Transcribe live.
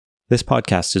This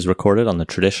podcast is recorded on the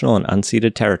traditional and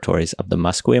unceded territories of the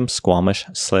Musqueam, Squamish,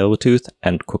 Tsleil-Waututh,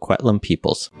 and Coquitlam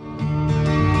peoples.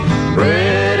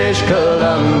 British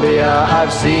Columbia,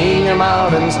 I've seen your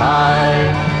mountains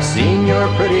high, seen your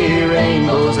pretty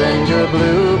rainbows and your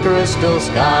blue crystal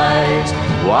skies,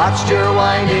 watched your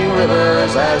winding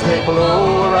rivers as they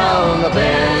flow around the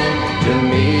bend. To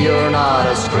me you're not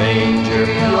a stranger,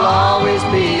 you'll always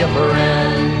be a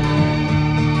friend.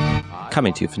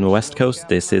 Coming to you from the West Coast,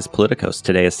 this is Politicos.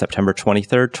 Today is September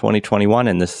 23rd, 2021,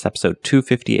 and this is episode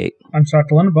 258. I'm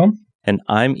Dr. Lindenbaum. And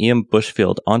I'm Ian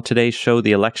Bushfield. On today's show,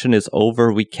 the election is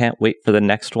over. We can't wait for the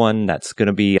next one. That's going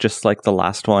to be just like the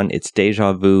last one. It's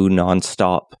deja vu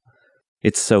nonstop.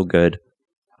 It's so good.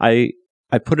 I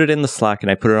put it in the Slack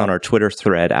and I put it on our Twitter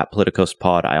thread at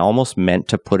PoliticosPod. I almost meant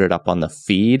to put it up on the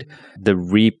feed,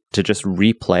 to just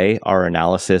replay our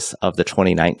analysis of the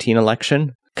 2019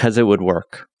 election, because it would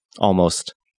work.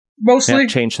 Almost. Mostly.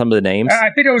 Change some of the names.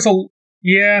 I think it was I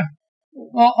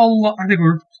think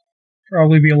we're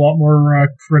probably be a lot more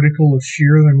critical of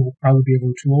Scheer than we'll probably be of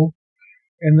O'Toole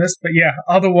in this. But yeah,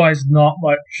 otherwise not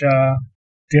much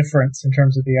difference in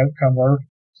terms of the outcome or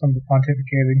some of the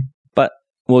pontificating. But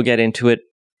we'll get into it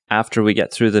after we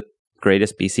get through the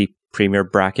greatest BC Premier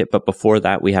bracket. But before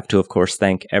that, we have to, of course,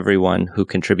 thank everyone who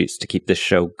contributes to keep this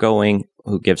show going,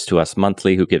 who gives to us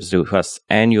monthly, who gives to us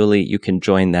annually. You can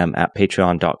join them at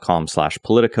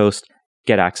patreon.com/politicos,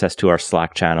 get access to our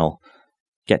Slack channel,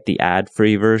 get the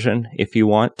ad-free version if you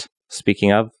want.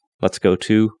 Speaking of, let's go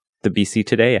to the BC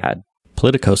Today ad.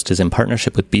 Politicos is in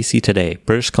partnership with BC Today,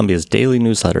 British Columbia's daily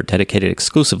newsletter dedicated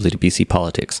exclusively to BC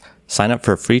politics. Sign up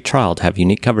for a free trial to have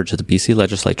unique coverage of the BC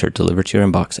legislature delivered to your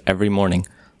inbox every morning.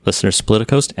 Listeners to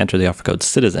Politicos enter the offer code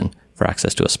CITIZEN for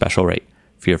access to a special rate.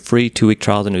 For your free 2-week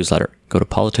trial of the newsletter, go to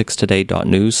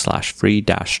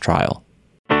politicstoday.news/free-trial.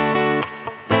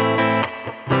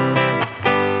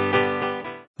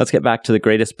 Let's get back to the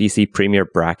greatest BC Premier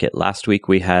bracket. Last week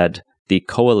we had the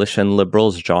coalition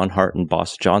Liberals, John Hart and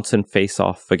Boss Johnson, face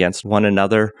off against one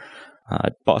another.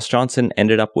 Boss Johnson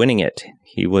ended up winning it.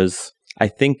 He was, I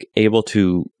think, able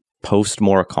to post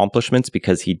more accomplishments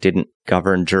because he didn't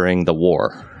govern during the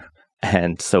war.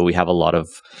 And so we have a lot of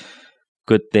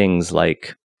good things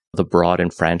like the broad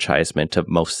enfranchisement of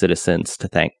most citizens to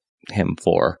thank him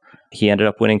for. He ended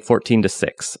up winning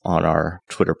 14-6 on our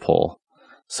Twitter poll.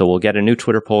 So we'll get a new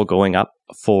Twitter poll going up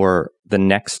for the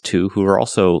next two, who are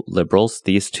also Liberals.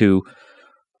 These two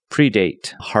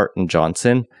predate Hart and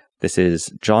Johnson. This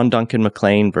is John Duncan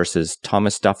McLean versus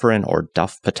Thomas Dufferin or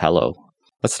Duff Patello.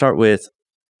 Let's start with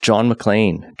John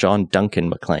Duncan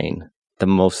McLean. The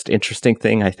most interesting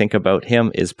thing I think about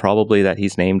him is probably that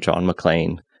he's named John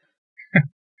McLean.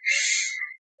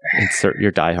 Insert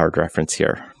your Die Hard reference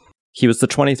here. He was the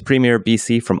 20th Premier of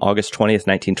BC from August 20th,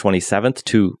 1927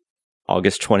 to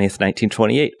August 20th,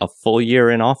 1928, a full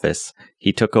year in office.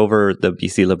 He took over the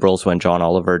BC Liberals when John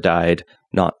Oliver died.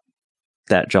 Not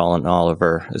that John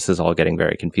Oliver. This is all getting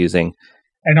very confusing.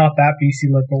 And not that BC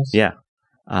Liberals. Yeah.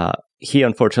 He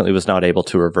unfortunately was not able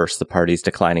to reverse the party's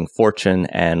declining fortune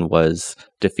and was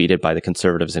defeated by the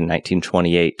Conservatives in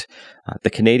 1928. The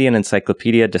Canadian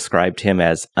Encyclopedia described him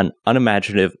as an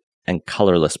unimaginative and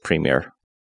colorless premier.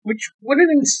 What an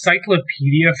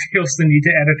encyclopedia feels the need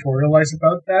to editorialize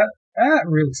about that? That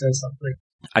really says something.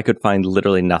 I could find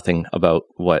literally nothing about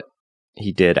what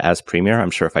he did as premier.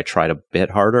 I'm sure if I tried a bit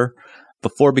harder.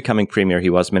 Before becoming premier, he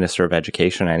was Minister of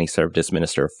Education and he served as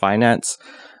Minister of Finance.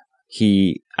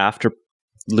 He, after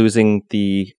losing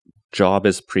the job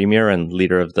as premier and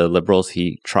leader of the Liberals,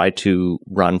 he tried to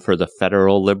run for the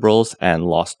federal Liberals and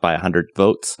lost by 100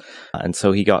 votes. And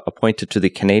so he got appointed to the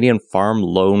Canadian Farm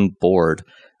Loan Board,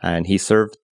 and he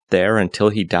served there until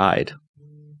he died.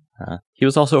 He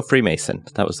was also a Freemason.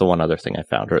 That was the one other thing I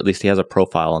found, or at least he has a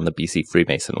profile on the BC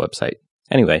Freemason website.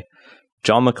 Anyway,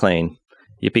 John McLean,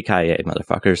 yippee-ki-yay,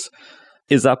 motherfuckers,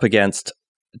 is up against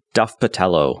Duff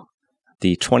Patello,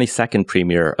 the 22nd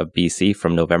Premier of BC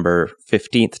from November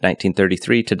 15th,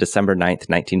 1933 to December 9th,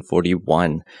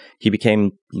 1941. He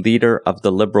became leader of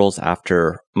the Liberals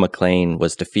after McLean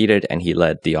was defeated, and he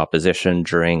led the opposition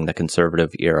during the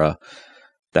Conservative era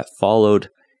that followed.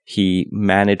 He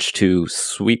managed to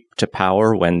sweep to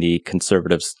power when the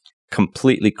Conservatives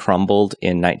completely crumbled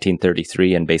in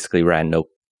 1933 and basically ran no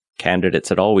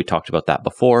candidates at all. We talked about that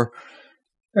before.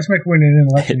 Let's make winning an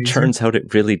election. It turns out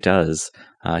it really does.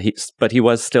 But he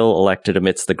was still elected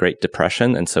amidst the Great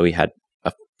Depression, and so he had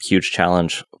a huge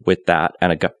challenge with that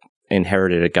and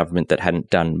inherited a government that hadn't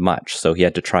done much. So he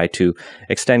had to try to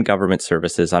extend government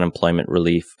services, unemployment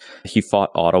relief. He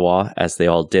fought Ottawa, as they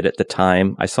all did at the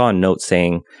time. I saw a note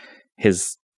saying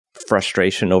his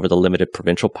frustration over the limited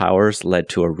provincial powers led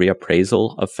to a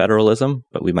reappraisal of federalism,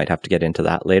 but we might have to get into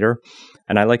that later.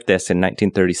 And I like this. In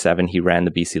 1937, he ran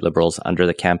the BC Liberals under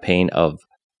the campaign of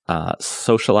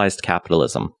socialized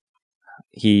capitalism.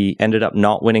 He ended up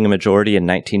not winning a majority in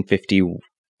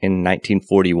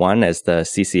 1941 as the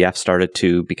CCF started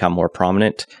to become more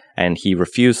prominent, and he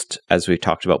refused, as we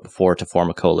talked about before, to form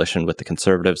a coalition with the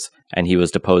Conservatives, and he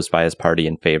was deposed by his party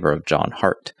in favor of John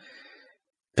Hart.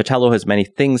 Pattullo has many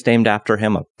things named after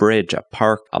him: a bridge, a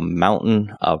park, a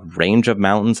mountain, a range of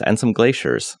mountains, and some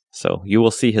glaciers. So you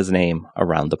will see his name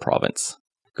around the province.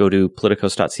 Go to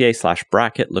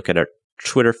politicos.ca/bracket, look at our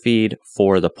Twitter feed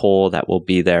for the poll that will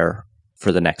be there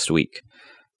for the next week.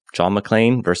 John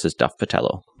McLean versus Duff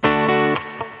Pattullo.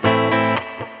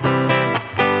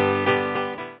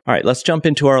 All right, let's jump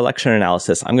into our election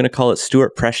analysis. I'm going to call it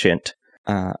Stewart Prestient.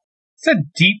 It's a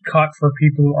deep cut for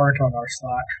people who aren't on our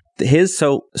Slack.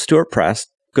 Stewart Prest,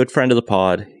 good friend of the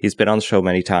pod, he's been on the show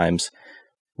many times,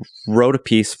 wrote a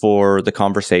piece for The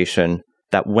Conversation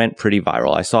that went pretty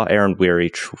viral. I saw Aaron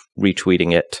Weary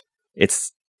retweeting it.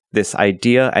 It's this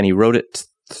idea, and he wrote it,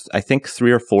 I think,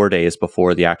 3 or 4 days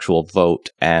before the actual vote,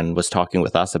 and was talking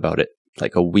with us about it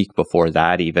like a week before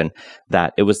that even,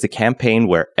 that it was the campaign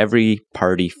where every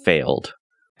party failed.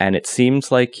 And it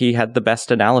seems like he had the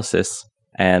best analysis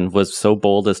and was so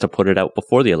bold as to put it out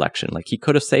before the election. Like, he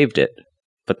could have saved it,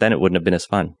 but then it wouldn't have been as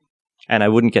fun. And I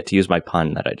wouldn't get to use my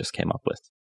pun that I just came up with.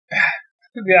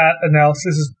 That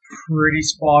analysis is pretty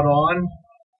spot on.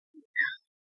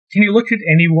 Can you look at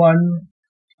anyone,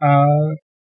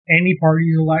 any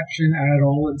party's election at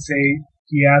all and say,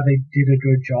 yeah, they did a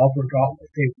good job or got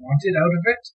what they wanted out of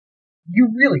it?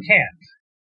 You really can't.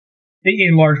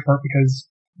 In large part because,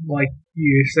 like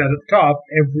you said at the top,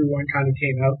 everyone kind of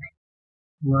came out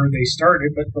where they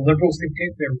started, but the Liberals didn't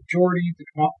get their majority. The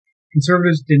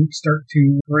Conservatives didn't start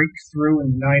to break through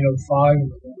in 905 in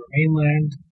the Lower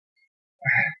Mainland.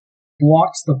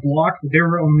 Block's the block, but they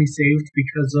were only saved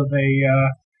because of a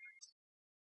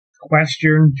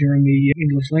question during the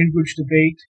English language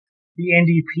debate. The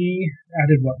NDP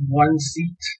added, one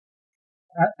seat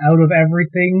out of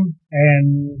everything,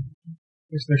 and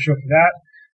there's their show for that.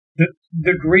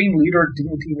 The Green leader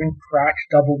didn't even crack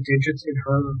double digits in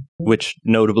her... Which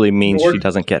notably means she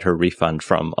doesn't get her refund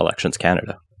from Elections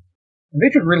Canada. And they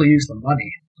could really use the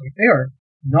money. Like, they are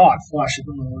not flush at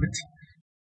the moment.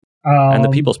 And the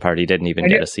People's Party didn't even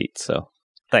get a seat, so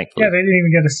thankfully. Yeah, they didn't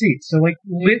even get a seat. So, like,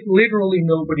 literally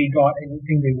nobody got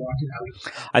anything they wanted out of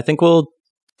it. I think we'll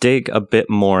dig a bit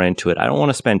more into it. I don't want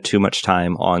to spend too much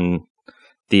time on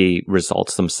the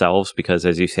results themselves because,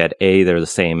 as you said, A, they're the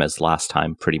same as last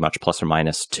time, pretty much plus or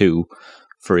minus 2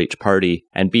 for each party,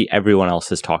 and B, everyone else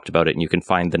has talked about it, and you can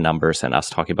find the numbers, and us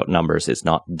talking about numbers is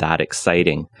not that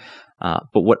exciting. But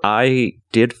what I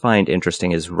did find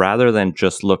interesting is rather than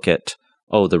just look at,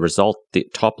 the result, the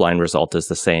top line result is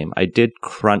the same, I did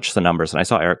crunch the numbers, and I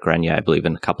saw Eric Grenier, I believe,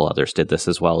 and a couple others did this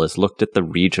as well, is looked at the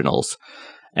regionals,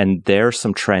 and there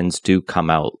some trends do come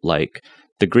out, like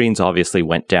the Greens obviously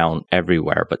went down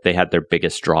everywhere, but they had their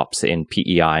biggest drops in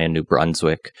PEI and New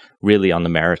Brunswick, really on the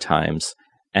Maritimes,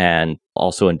 and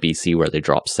also in BC where they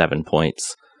dropped 7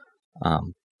 points.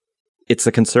 It's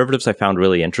the Conservatives I found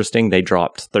really interesting. They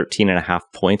dropped 13.5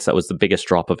 points. That was the biggest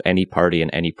drop of any party in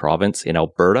any province. In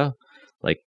Alberta,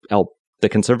 the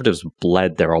Conservatives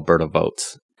bled their Alberta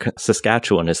votes.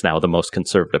 Saskatchewan is now the most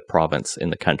conservative province in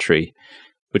the country,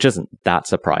 which isn't that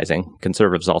surprising.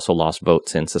 Conservatives also lost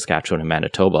votes in Saskatchewan and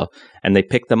Manitoba, and they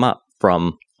picked them up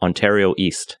from Ontario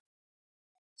East.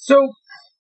 So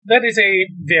that is a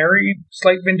very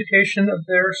slight vindication of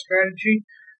their strategy.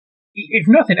 If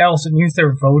nothing else, it means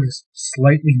their vote is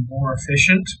slightly more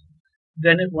efficient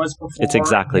than it was before. It's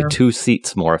exactly 2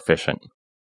 seats more efficient.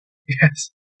 Yes.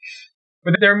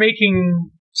 But they're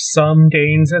making some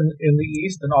gains in the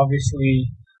East, and obviously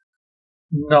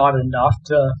not enough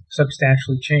to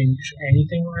substantially change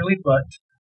anything, really, but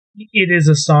it is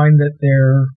a sign that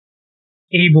they're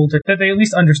able to, that they at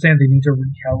least understand they need to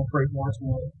recalibrate more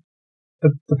to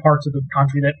the parts of the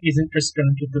country that isn't just going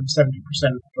to give them 70%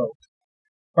 of the vote.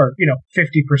 Or,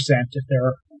 50% if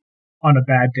they're on a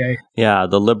bad day. Yeah,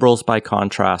 the Liberals, by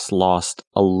contrast, lost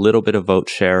a little bit of vote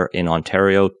share in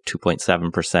Ontario,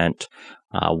 2.7%,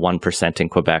 1% in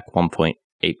Quebec,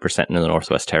 1.8% in the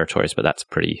Northwest Territories, but that's a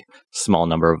pretty small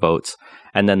number of votes.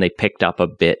 And then they picked up a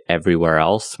bit everywhere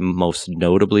else, most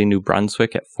notably New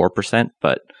Brunswick at 4%,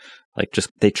 but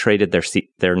they traded their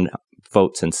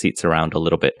votes and seats around a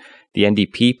little bit. The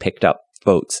NDP picked up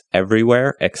votes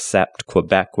everywhere except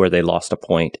Quebec, where they lost a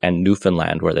point, and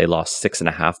Newfoundland, where they lost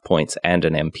 6.5 points and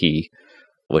an MP,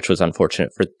 which was unfortunate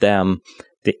for them.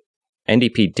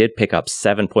 NDP did pick up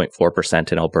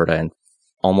 7.4% in Alberta and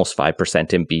almost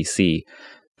 5% in BC.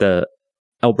 The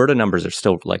Alberta numbers are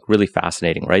still like really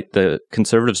fascinating, right? The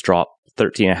Conservatives dropped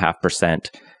 13.5%.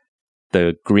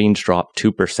 The Greens dropped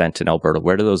 2% in Alberta.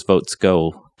 Where do those votes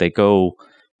go? They go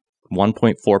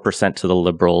 1.4% to the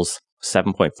Liberals,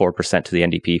 7.4% to the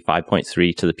NDP,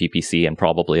 5.3% to the PPC, and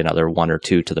probably another 1 or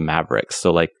 2 to the Mavericks.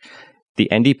 So like the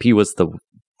NDP was the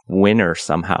winner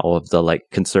somehow of the like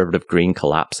Conservative Green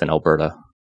collapse in Alberta.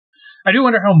 I do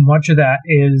wonder how much of that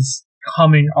is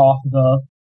coming off the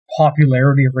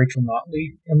popularity of Rachel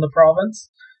Notley in the province.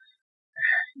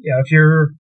 Yeah, if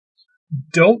you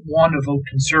don't want to vote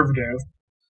Conservative,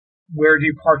 where do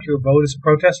you park your vote as a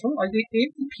protest vote? Like the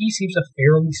NDP seems a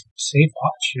fairly safe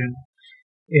option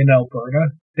in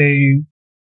Alberta. They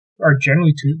are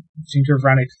generally seem to have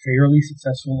run a fairly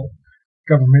successful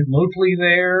government locally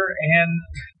there, and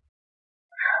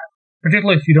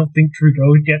particularly if you don't think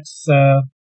Trudeau gets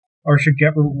or should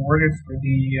get rewarded for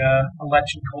the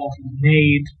election call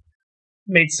he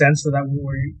made sense that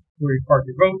where you park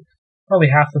your vote. Probably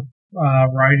half the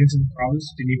ridings in the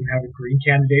province didn't even have a Green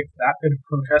candidate for that bit of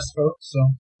protest vote. So,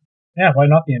 yeah, why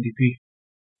not the NDP?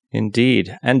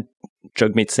 Indeed. And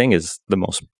Jagmeet Singh is the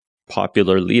most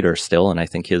popular leader still, and I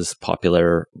think his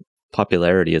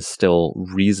popularity is still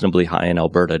reasonably high in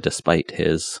Alberta, despite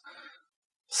his,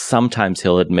 sometimes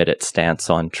he'll admit it, stance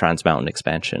on Trans Mountain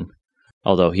expansion.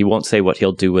 Although he won't say what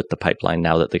he'll do with the pipeline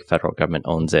now that the federal government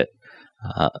owns it.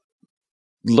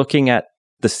 Looking at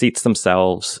the seats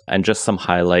themselves and just some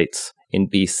highlights in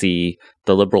BC,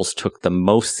 the Liberals took the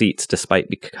most seats despite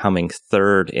becoming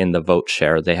third in the vote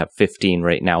share. They have 15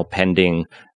 right now pending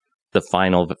the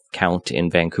final count in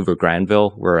Vancouver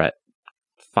Granville. We're at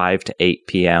 5 to 8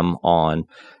 p.m. on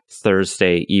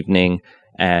Thursday evening,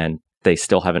 and they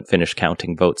still haven't finished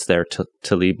counting votes there.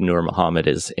 Talib Nur Muhammad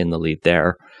is in the lead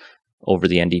there over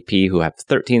the NDP, who have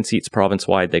 13 seats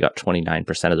province-wide. They got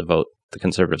 29% of the vote. The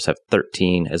Conservatives have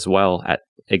 13 as well at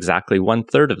exactly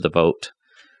 1/3 of the vote.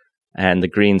 And the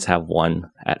Greens have 1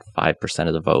 at 5%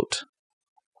 of the vote.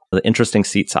 The interesting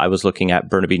seats I was looking at,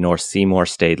 Burnaby North Seymour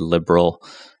stayed Liberal.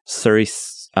 Surrey,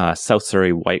 South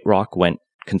Surrey White Rock went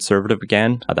Conservative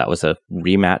again. That was a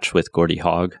rematch with Gordie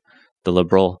Hogg, the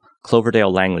Liberal.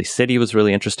 Cloverdale Langley City was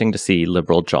really interesting to see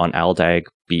Liberal John Aldag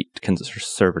beat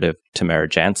Conservative Tamara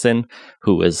Jansen,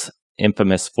 who was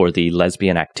infamous for the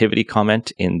lesbian activity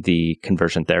comment in the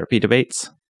conversion therapy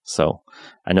debates. So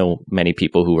I know many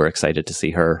people who were excited to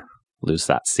see her lose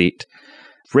that seat.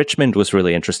 Richmond was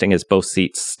really interesting as both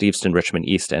seats, Steveston, Richmond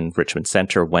East and Richmond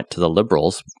Centre, went to the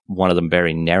Liberals, one of them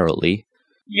very narrowly.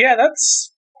 Yeah,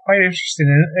 that's quite interesting.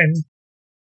 And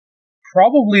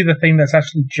probably the thing that's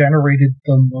actually generated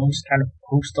the most kind of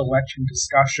post-election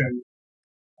discussion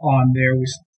on there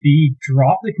was the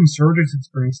drop the Conservatives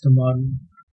experienced among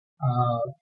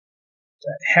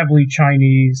heavily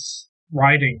Chinese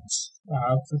ridings,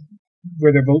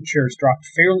 where their vote shares dropped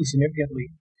fairly significantly.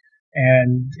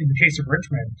 And in the case of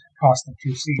Richmond, cost them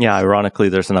 2 seats. Yeah, ironically,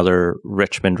 there's another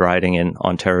Richmond riding in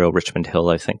Ontario, Richmond Hill,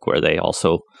 I think, where they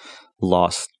also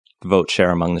lost vote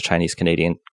share among the Chinese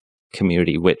Canadian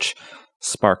community, which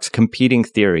sparks competing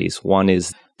theories. One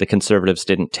is the Conservatives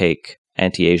didn't take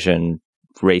anti-Asian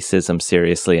racism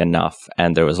seriously enough,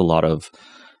 and there was a lot of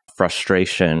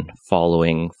frustration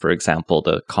following, for example,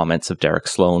 the comments of Derek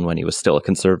Sloan when he was still a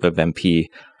Conservative MP,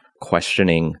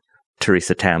 questioning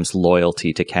Theresa Tam's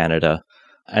loyalty to Canada.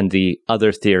 And the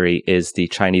other theory is the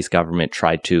Chinese government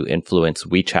tried to influence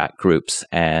WeChat groups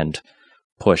and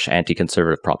push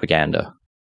anti-conservative propaganda.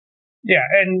 Yeah,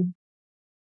 and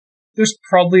there's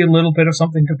probably a little bit of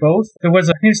something to both. There was,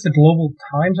 I think it's the Global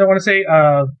Times, I want to say,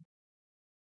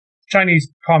 Chinese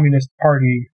Communist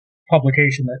Party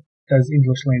publication that does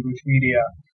English language media,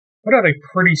 put out a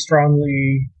pretty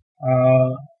strongly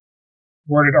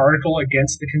worded article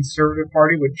against the Conservative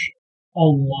Party, which a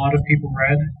lot of people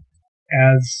read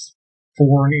as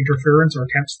foreign interference or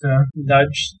attempts to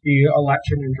nudge the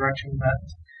election in a direction that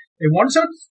they wanted. So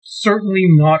it's certainly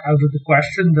not out of the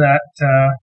question that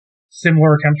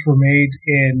similar attempts were made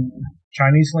in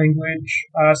Chinese language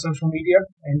social media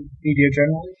and media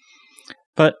generally.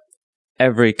 But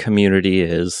every community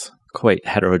is quite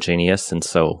heterogeneous, and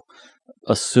so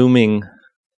assuming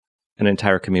an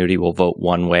entire community will vote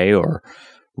one way or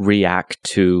react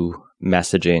to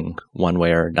messaging one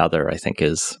way or another, I think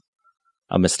is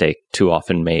a mistake too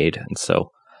often made. And so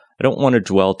I don't want to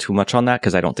dwell too much on that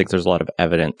because I don't think there's a lot of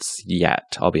evidence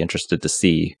yet. I'll be interested to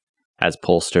see as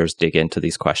pollsters dig into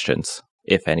these questions,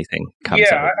 if anything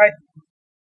comes out.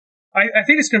 I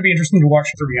think it's going to be interesting to watch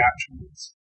the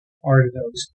reactions are to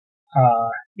those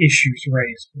issues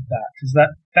raised with that. Because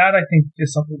that I think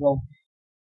is something we'll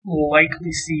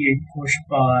likely see a push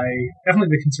by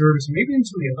definitely the Conservatives, maybe even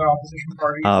some of the other opposition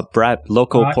parties.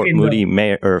 Local Port Moody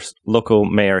mayor, or local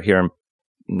mayor here in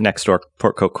next door,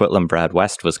 Port Coquitlam, Brad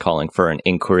West, was calling for an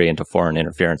inquiry into foreign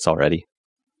interference already.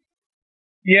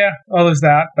 Yeah, well, there's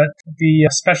that, but the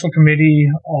special committee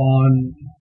on,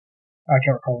 I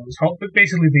can't recall what it was called, but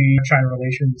basically the China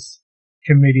Relations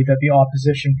Committee that the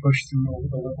opposition pushed through over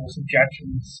the Liberals'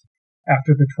 objections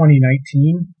after the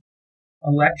 2019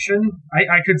 election.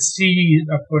 I could see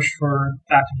a push for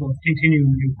that to both continue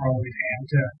in the new parliament and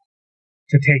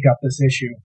to take up this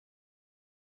issue.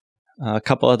 A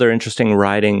couple other interesting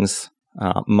ridings.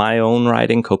 My own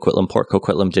riding, Coquitlam, Port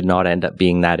Coquitlam, did not end up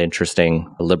being that interesting.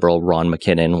 Liberal Ron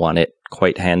McKinnon won it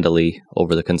quite handily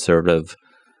over the Conservative.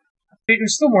 It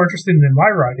was still more interesting than my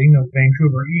riding of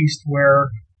Vancouver East,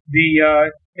 where the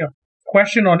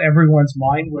question on everyone's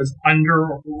mind was under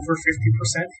or over 50% for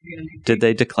the NDP. Did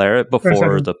they declare it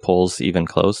before the polls even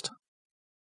closed?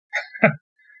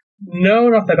 No,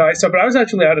 not that I saw, but I was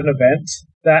actually at an event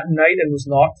that night and was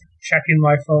not checking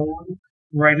my phone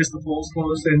right as the polls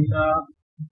closed in the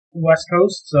West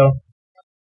Coast, so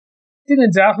didn't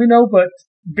exactly know, but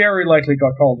very likely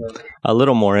got called in. A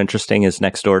little more interesting is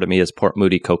next door to me is Port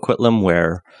Moody Coquitlam,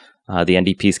 where the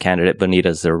NDP's candidate Bonita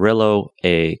Zerillo,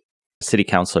 a city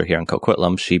councillor here in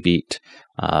Coquitlam, she beat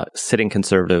sitting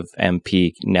Conservative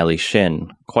MP Nellie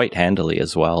Shin quite handily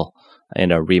as well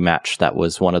in a rematch that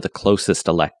was one of the closest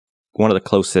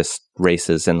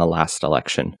races in the last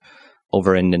election.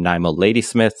 Over in Nanaimo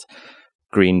Ladysmith,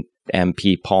 Green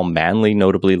MP Paul Manley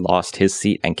notably lost his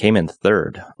seat and came in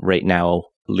third. Right now,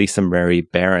 Lisa Mary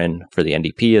Barron for the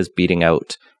NDP is beating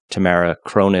out Tamara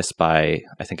Cronus by,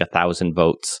 I think, 1,000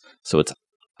 votes. So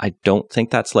I don't think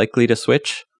that's likely to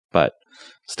switch, but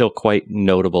still quite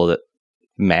notable that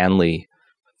Manley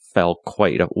fell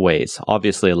quite a ways.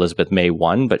 Obviously, Elizabeth May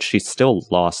won, but she still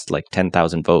lost like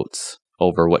 10,000 votes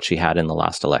over what she had in the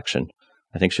last election.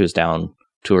 I think she was down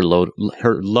to her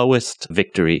lowest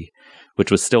victory, which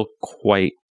was still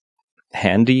quite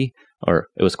handy, or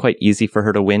it was quite easy for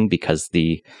her to win because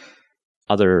the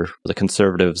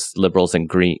Conservatives, Liberals, and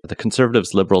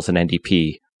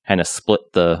NDP kind of split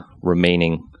the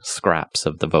remaining scraps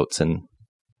of the votes in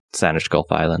Saanich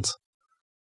Gulf Islands.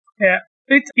 Yeah,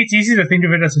 it's easy to think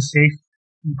of it as a safe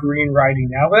green riding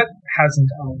now, but that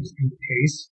hasn't always been the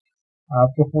case.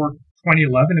 Before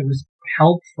 2011, it was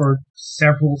held for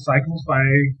several cycles by,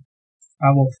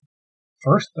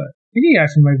 first, I think he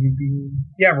actually might be,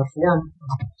 Reform.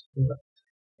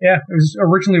 Yeah, it was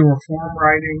originally a Reform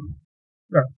riding,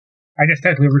 I guess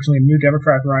technically originally a New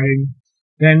Democrat riding,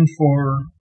 then for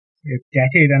a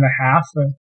decade and a half,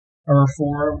 a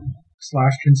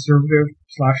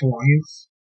Reform/Conservative/Alliance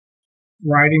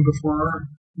riding before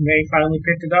May finally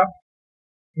picked it up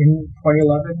in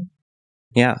 2011.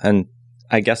 Yeah, and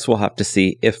I guess we'll have to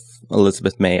see if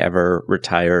Elizabeth May ever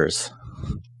retires,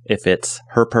 if it's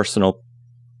her personal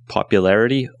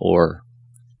popularity or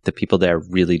the people there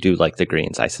really do like the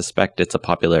Greens. I suspect it's a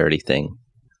popularity thing.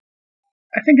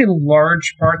 I think in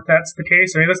large part that's the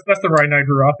case. I mean, that's the riding I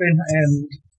grew up in, and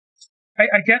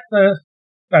I get I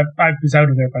was out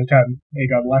of there by the time May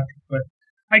got elected, but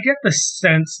I get the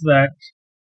sense that,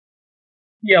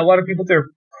 a lot of people there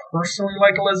personally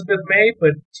like Elizabeth May,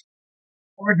 but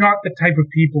we're not the type of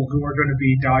people who are going to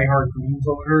be diehard Green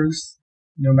voters,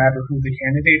 no matter who the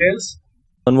candidate is.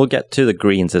 And we'll get to the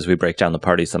Greens as we break down the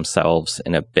parties themselves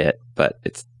in a bit, but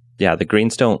the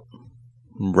Greens don't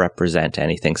represent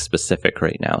anything specific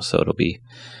right now, so it'll be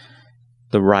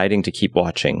the riding to keep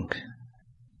watching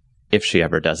if she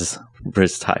ever does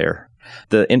retire.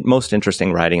 The most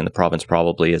interesting riding in the province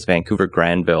probably is Vancouver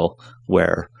Granville,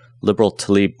 where Liberal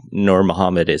Talib Nur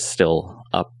Mohammed is still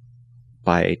up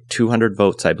by 200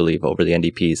 votes, I believe, over the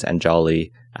NDP's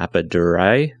Anjali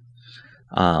Appadurai.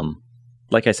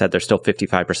 Like I said, there's still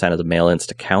 55% of the mail-ins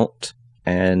to count,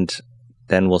 and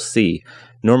then we'll see.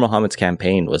 Nur Mohammed's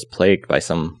campaign was plagued by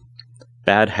some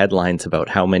bad headlines about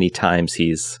how many times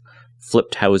he's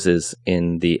flipped houses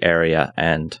in the area,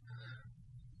 and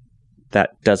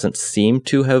that doesn't seem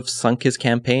to have sunk his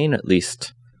campaign. At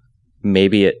least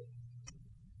maybe it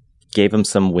gave him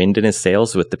some wind in his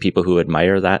sails with the people who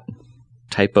admire that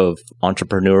type of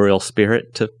entrepreneurial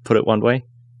spirit, to put it one way.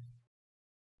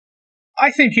 I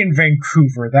think in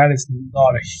Vancouver, that is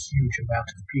not a huge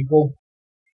amount of people,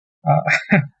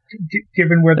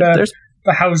 given where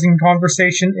the housing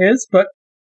conversation is. But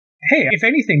hey, if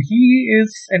anything, he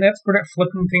is an expert at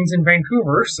flipping things in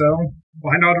Vancouver, so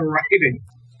why not a riding?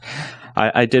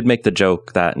 I did make the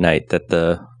joke that night that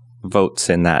the votes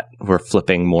in that were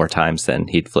flipping more times than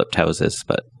he'd flipped houses,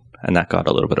 and that got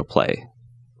a little bit of play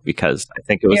because I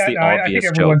think it was obvious I think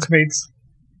everyone's joke.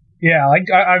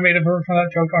 I made a version of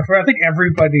that joke on Twitter. I think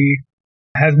everybody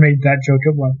has made that joke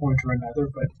at one point or another,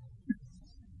 but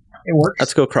it works.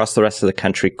 Let's go across the rest of the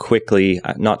country quickly,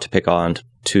 not to pick on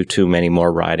too many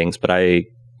more ridings, but I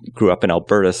grew up in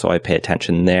Alberta, so I pay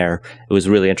attention there. It was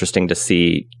really interesting to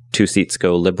see 2 seats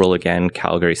go Liberal again,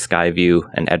 Calgary Skyview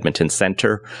and Edmonton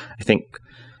Centre. I think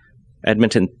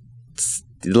the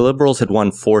Liberals had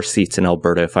won 4 seats in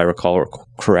Alberta, if I recall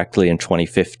correctly, in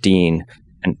 2015.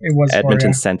 And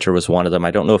Edmonton Centre was one of them.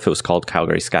 I don't know if it was called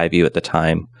Calgary Skyview at the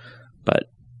time, but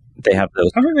they have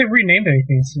those. I don't think they've renamed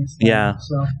anything since then. Yeah.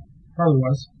 So probably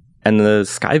was. And the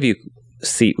Skyview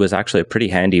seat was actually a pretty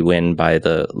handy win by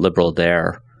the Liberal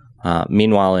there.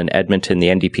 Meanwhile, in Edmonton, the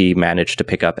NDP managed to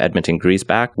pick up Edmonton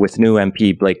Griesbach with new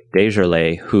MP Blake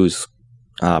Desjardins, who's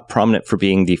prominent for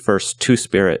being the first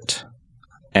Two-Spirit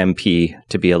MP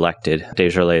to be elected.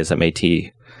 Desjardins is a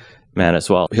Métis man as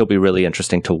well. He'll be really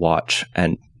interesting to watch.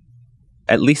 And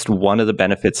at least one of the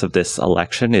benefits of this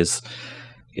election is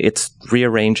it's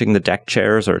rearranging the deck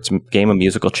chairs, or it's a game of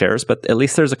musical chairs, but at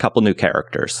least there's a couple new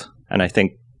characters. And I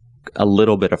think a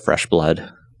little bit of fresh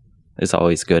blood is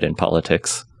always good in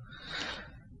politics.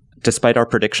 Despite our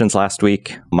predictions last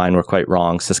week, mine were quite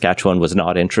wrong. Saskatchewan was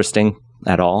not interesting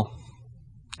at all.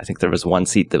 I think there was one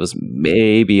seat that was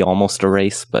maybe almost a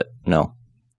race, but no.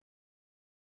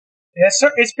 Yeah, so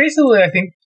it's basically, I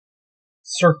think,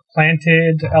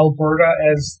 supplanted Alberta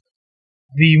as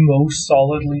the most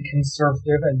solidly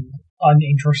conservative and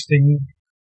uninteresting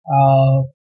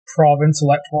province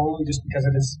electorally, just because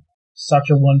it is such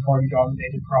a one-party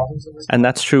dominated province. And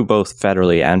that's true both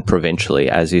federally and provincially,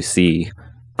 as you see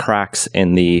cracks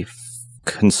in the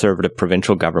conservative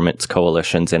provincial government's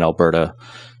coalitions in Alberta,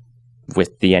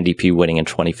 with the NDP winning in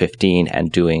 2015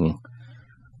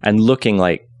 and looking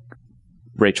like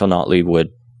Rachel Notley would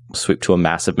sweep to a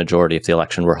massive majority if the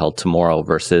election were held tomorrow,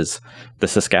 versus the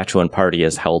Saskatchewan Party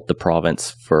has held the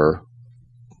province for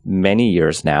many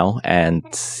years now and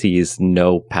sees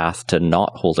no path to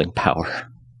not holding power.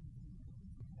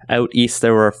 Out east,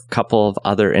 there were a couple of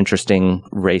other interesting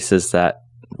races that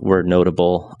were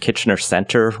notable. Kitchener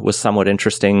Centre was somewhat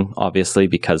interesting, obviously,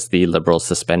 because the Liberals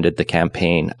suspended the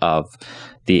campaign of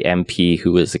the MP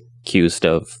who was accused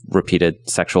of repeated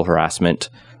sexual harassment.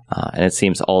 And it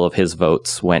seems all of his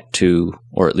votes went to,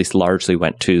 or at least largely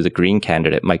went to, the Green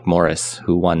candidate, Mike Morris,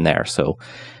 who won there. So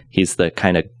he's the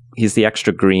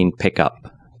extra Green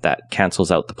pickup that cancels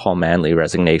out the Paul Manley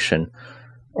resignation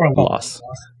or loss.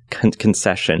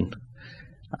 Concession.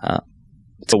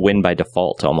 It's a win by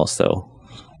default almost, though.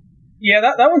 Yeah,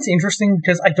 that one's interesting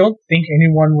because I don't think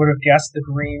anyone would have guessed the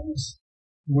Greens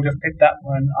would have picked that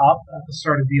one up at the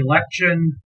start of the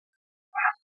election.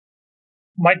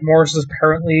 Mike Morris is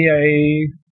apparently a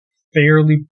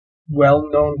fairly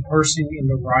well-known person in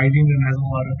the riding and has a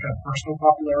lot of personal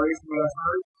popularity from what I've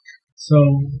heard. So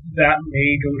that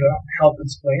may go to help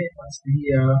explain it once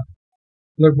the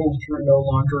Liberals were no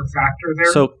longer a factor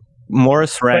there. So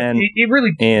Morris ran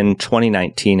in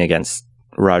 2019 against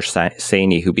Raj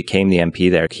Saini, who became the MP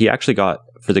there. He actually got,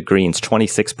 for the Greens,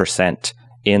 26%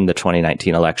 in the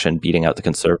 2019 election, beating out the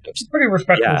Conservatives. Pretty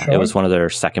respectable. Yeah, it was one of their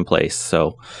second place.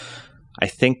 So I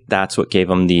think that's what gave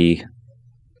him the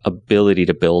ability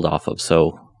to build off of.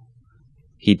 So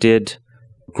he did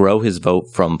grow his vote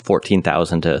from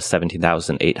 14,000 to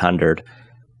 17,800.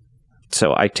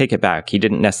 So I take it back. He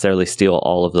didn't necessarily steal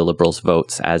all of the Liberals'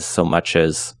 votes as so much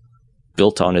as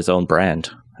built on his own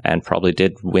brand, and probably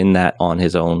did win that on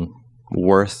his own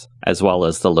worth, as well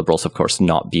as the Liberals, of course,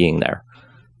 not being there.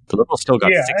 The Liberals still got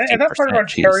 16%. And that part of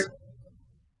Ontario,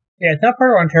 that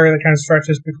part of Ontario that kind of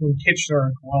stretches between Kitchener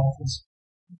and Guelph is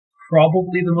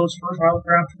probably the most fertile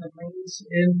ground for the Greens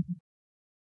in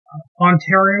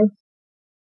Ontario.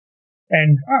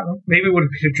 And I don't know, maybe it would have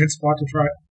been a good spot to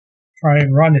try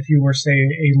and run if you were, say,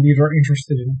 a leader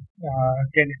interested in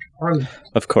getting into Parliament.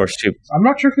 Of course, I'm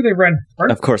not sure who they ran.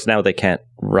 Of course, now they can't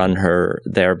run her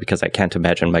there because I can't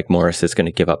imagine Mike Morris is going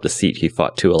to give up the seat he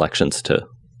fought 2 elections to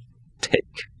take.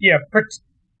 Yeah,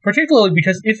 particularly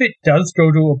because if it does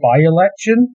go to a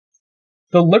by-election,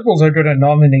 the Liberals are going to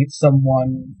nominate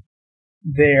someone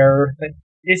there that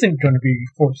isn't going to be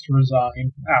forced to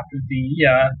resign after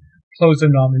the close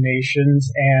of nominations,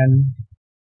 and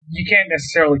you can't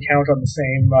necessarily count on the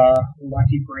same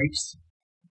lucky breaks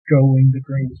going the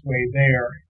Greens' way there.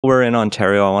 We're in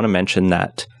Ontario. I want to mention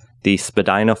that the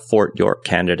Spadina Fort York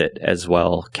candidate as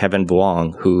well, Kevin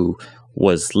Vuong, who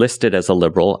was listed as a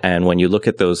Liberal, and when you look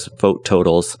at those vote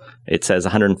totals, it says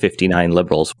 159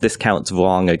 Liberals. This counts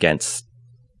Vuong against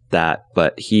that,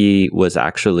 but he was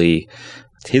actually,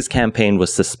 his campaign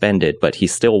was suspended, but he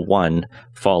still won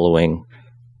following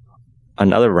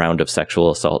another round of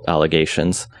sexual assault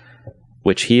allegations,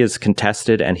 which he has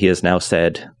contested, and he has now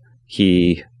said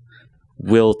he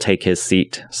will take his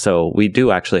seat. So we do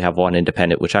actually have one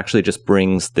independent, which actually just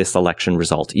brings this election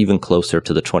result even closer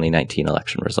to the 2019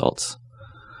 election results.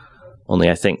 Only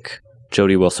I think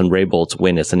Jody Wilson-Raybould's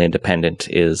win as an independent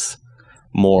is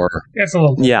more, it's a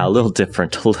little different. Yeah, a little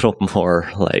different, a little more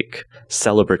like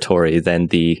celebratory than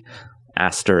the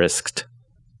asterisked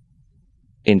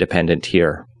independent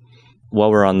here.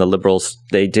 While we're on the Liberals,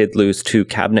 they did lose 2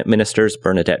 cabinet ministers,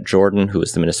 Bernadette Jordan, who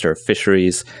was the Minister of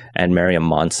Fisheries, and Mariam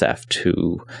Monseft,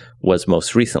 who was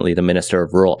most recently the Minister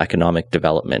of Rural Economic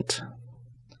Development.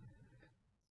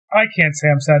 I can't say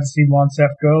I'm sad to see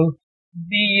Monseft go.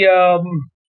 The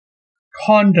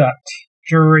conduct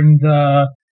during the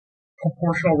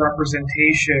proportional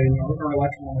representation or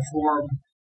electoral reform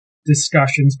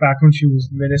discussions back when she was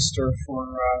Minister for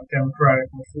Democratic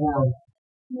Reform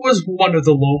was one of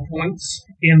the low points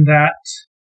in that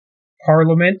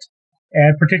parliament,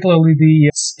 and particularly the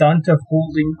stunt of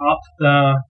holding up the,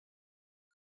 I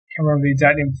can't remember the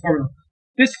exact name of the formula,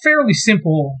 this fairly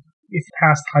simple, if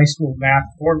past high school math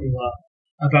formula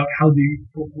about how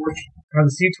the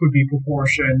seats would be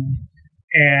proportioned,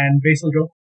 and basically go,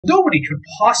 nobody could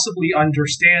possibly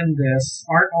understand this.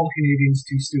 Aren't all Canadians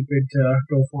too stupid to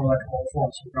go for electoral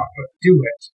reforms? We're not going to do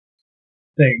it.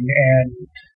 Thing. And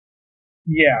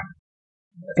yeah,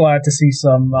 glad to see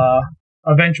some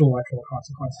eventual electoral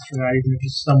consequences for that, even if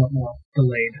it's somewhat more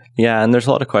delayed. Yeah, and there's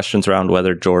a lot of questions around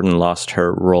whether Jordan lost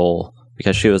her role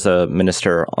because she was a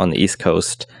minister on the East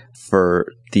Coast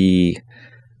for the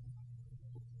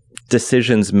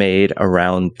decisions made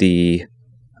around the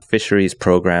fisheries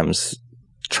programs,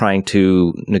 trying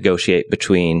to negotiate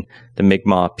between the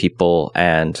Mi'kmaq people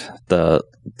and the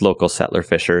local settler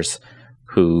fishers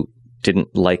who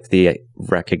didn't like the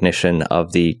recognition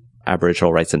of the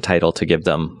Aboriginal rights and title to give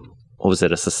them, what was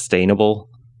it, a sustainable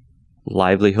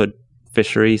livelihood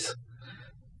fisheries?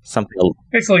 Something.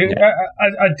 Basically, yeah.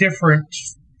 a different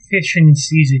fishing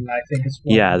season, I think.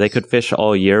 Yeah, they could fish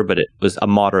all year, but it was a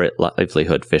moderate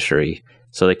livelihood fishery.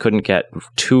 So they couldn't get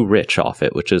too rich off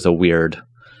it, which is a weird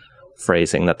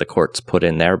phrasing that the courts put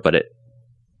in there, but it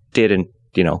didn't,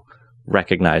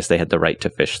 recognize they had the right to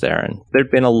fish there. And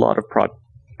there'd been a lot of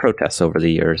protests over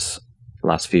the years,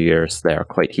 last few years. They are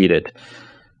quite heated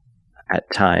at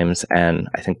times, and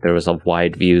I think there was a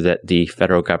wide view that the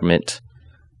federal government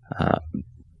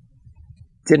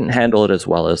didn't handle it as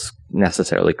well as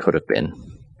necessarily could have been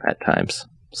at times.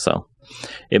 So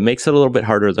it makes it a little bit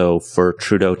harder, though, for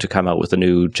Trudeau to come out with a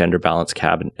new gender balance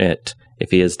cabinet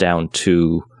if he is down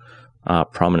to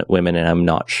prominent women, and I'm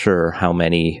not sure how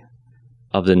many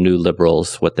of the new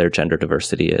Liberals, what their gender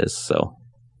diversity is. So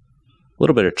a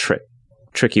little bit of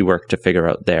tricky work to figure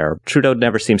out there. Trudeau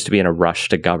never seems to be in a rush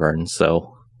to govern,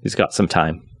 so he's got some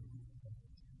time.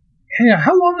 Yeah,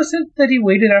 how long was it that he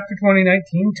waited after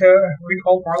 2019 to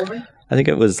recall Parliament? I think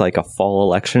it was like a fall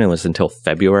election. It was until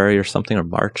February or something, or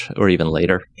March, or even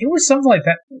later. It was something like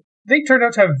that. They turned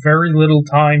out to have very little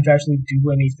time to actually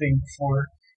do anything before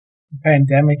the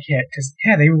pandemic hit. Because,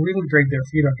 they really dragged their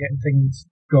feet on getting things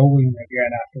going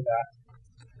again after that.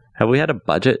 Have we had a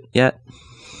budget yet?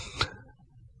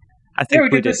 I think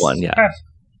we did one, yeah.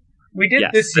 We did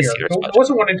this year. There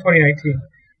wasn't one in 2019.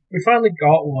 We finally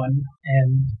got one,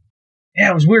 and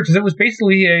it was weird because it was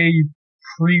basically a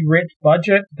pre-writ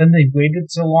budget. Then they waited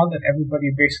so long that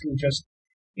everybody basically just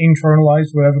internalized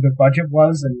whatever the budget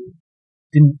was and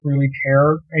didn't really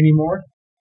care anymore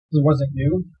because it wasn't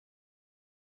new.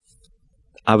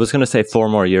 I was going to say 4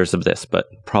 more years of this, but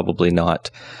probably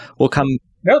not. We'll come.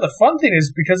 No, the fun thing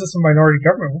is because it's a minority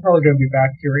government, we're probably going to be back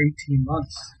here 18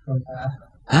 months from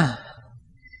that.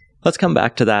 Let's come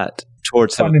back to that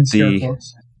towards the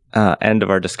end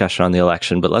of our discussion on the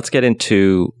election, but let's get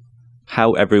into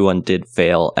how everyone did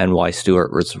fail and why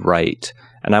Stewart was right.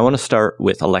 And I want to start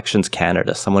with Elections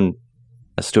Canada, someone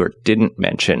Stewart didn't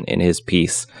mention in his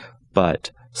piece,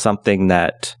 but something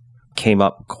that came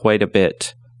up quite a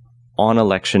bit on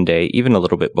election day, even a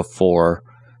little bit before,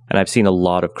 and I've seen a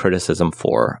lot of criticism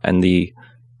for. And the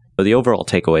overall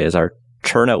takeaway is our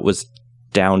turnout was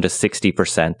down to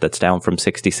 60%. That's down from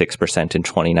 66% in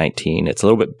 2019. It's a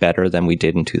little bit better than we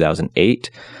did in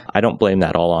 2008. I don't blame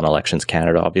that all on Elections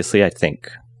Canada. Obviously, I think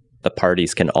the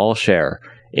parties can all share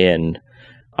in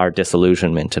our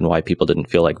disillusionment and why people didn't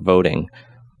feel like voting.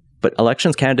 But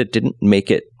Elections Canada didn't make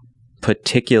it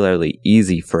particularly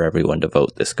easy for everyone to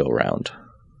vote this go round.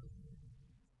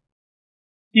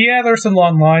 Yeah, there's some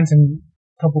long lines, and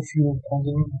couple fewer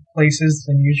polling places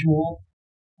than usual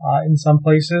in some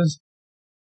places.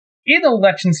 In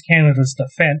Elections Canada's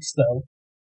defense, though,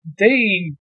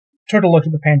 they took a look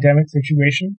at the pandemic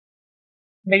situation,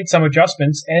 made some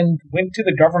adjustments, and went to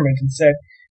the government and said,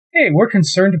 hey, we're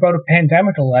concerned about a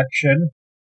pandemic election.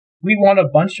 We want a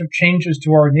bunch of changes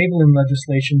to our enabling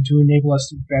legislation to enable us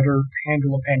to better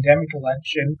handle a pandemic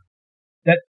election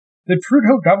that the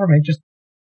Trudeau government just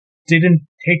didn't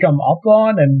take them up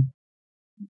on and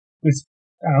was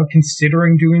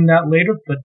considering doing that later,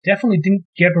 but definitely didn't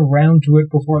get around to it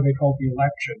before they called the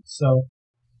election. So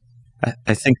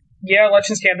I think... Yeah,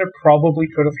 Elections Canada probably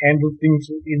could have handled things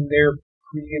in their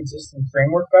pre-existing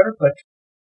framework better, but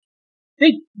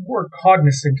they were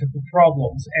cognizant of the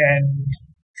problems and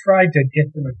tried to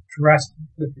get them addressed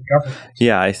with the government.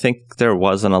 Yeah, I think there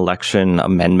was an Election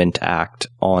Amendment Act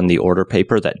on the order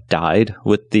paper that died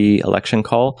with the election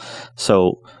call.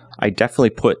 So I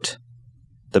definitely put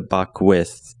the buck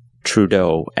with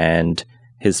Trudeau and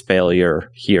his failure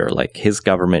here. Like, his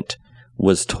government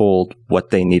was told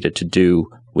what they needed to do,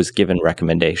 was given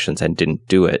recommendations, and didn't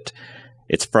do it.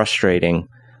 It's frustrating.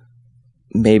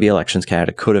 Maybe Elections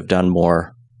Canada could have done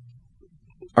more.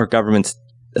 Our governments,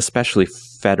 especially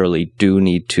federally, do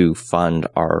need to fund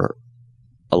our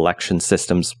election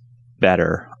systems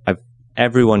better.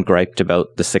 Everyone griped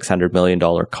about the $600 million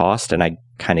cost, and I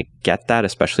kind of get that,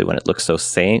 especially when it looks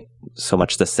so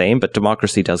much the same, but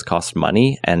democracy does cost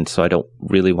money, and so I don't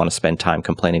really want to spend time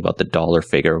complaining about the dollar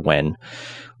figure when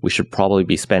we should probably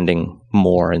be spending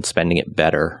more and spending it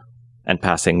better and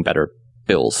passing better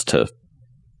bills to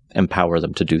empower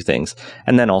them to do things.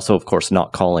 And then also, of course,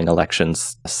 not calling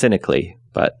elections cynically,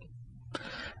 but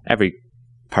every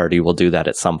party will do that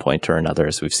at some point or another,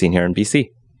 as we've seen here in BC.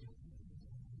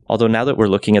 Although now that we're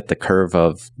looking at the curve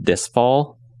of this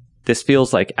fall, this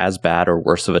feels like as bad or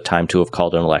worse of a time to have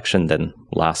called an election than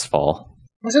last fall.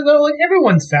 Was it though? Like,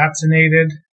 everyone's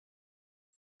vaccinated.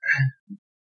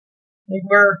 Like,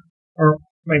 or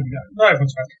maybe not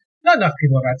everyone's vaccinated. Not enough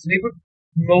people are vaccinated, but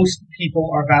most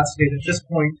people are vaccinated at this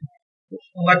point.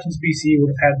 Elections BC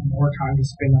would have had more time to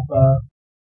spin up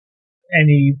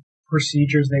any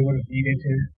procedures they would have needed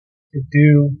to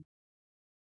do.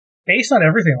 Based on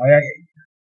everything,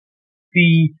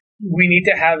 we need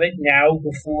to have it now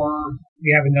before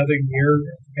we have another year of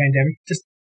the pandemic. Just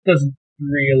doesn't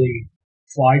really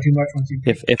fly too much once you...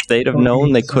 If they'd have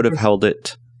known they could have held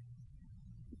it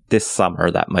this summer,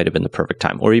 that might have been the perfect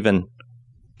time. Or even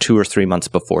 2 or 3 months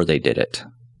before they did it.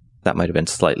 That might have been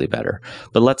slightly better.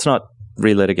 But let's not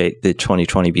relitigate the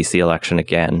 2020 BC election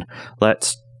again.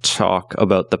 Let's talk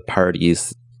about the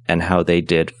parties and how they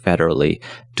did federally.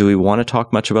 Do we want to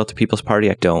talk much about the People's Party?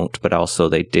 I don't, but also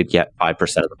they did get 5%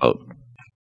 of the vote.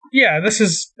 Yeah, this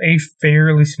is a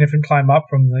fairly significant climb up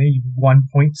from the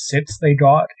 1.6 they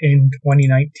got in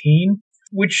 2019,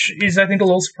 which is, I think, a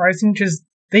little surprising because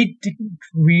they didn't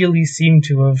really seem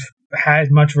to have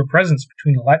had much of a presence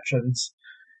between elections.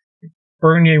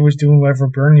 Bernier was doing whatever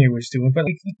Bernier was doing, but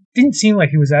it didn't seem like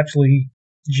he was actually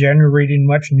generating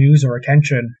much news or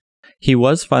attention. He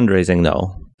was fundraising,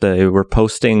 though. They were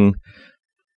posting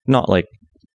not like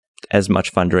as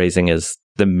much fundraising as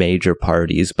the major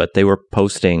parties, but they were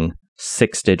posting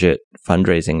 6-digit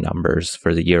fundraising numbers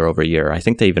for the year over year. I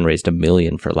think they even raised $1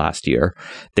 million for last year.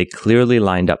 They clearly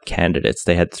lined up candidates.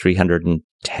 They had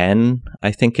 310,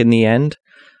 I think, in the end.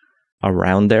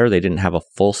 Around there, they didn't have a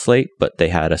full slate, but they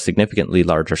had a significantly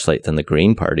larger slate than the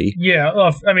Green Party.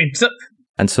 Yeah,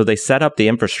 and so they set up the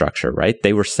infrastructure, right?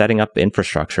 They were setting up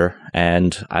infrastructure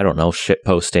and, I don't know,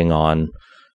 shitposting on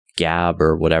Gab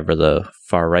or whatever the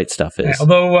far right stuff is. Yeah,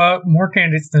 although more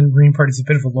candidates than Green Party is a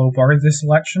bit of a low bar this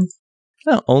election.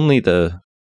 No, only the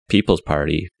People's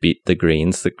Party beat the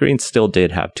Greens. The Greens still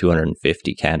did have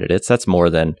 250 candidates. That's more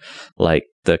than like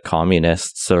the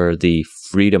Communists or the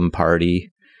Freedom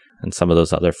Party and some of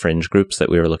those other fringe groups that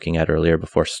we were looking at earlier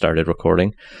before started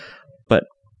recording. But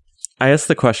I guess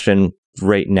the question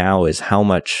right now is how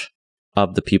much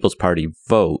of the People's Party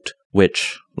vote,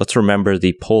 which, let's remember,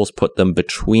 the polls put them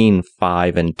between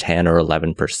 5 and 10 or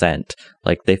 11%.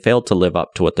 Like, they failed to live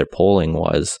up to what their polling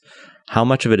was. How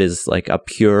much of it is like a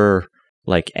pure,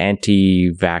 like,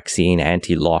 anti-vaccine,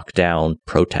 anti-lockdown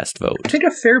protest vote? I think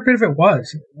a fair bit of it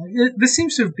was. This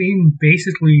seems to have been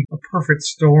basically a perfect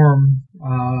storm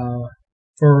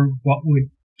for what would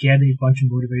get a bunch of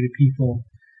motivated people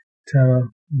to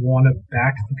want to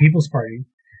back the People's Party.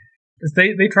 Because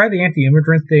they tried the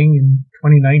anti-immigrant thing in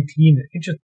 2019. It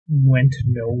just went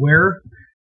nowhere.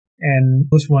 And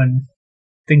this one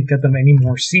didn't get them any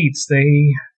more seats.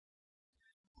 It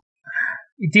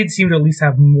did seem to at least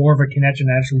have more of a connection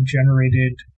that actually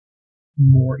generated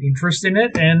more interest in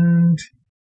it, and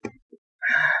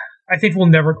I think we'll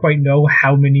never quite know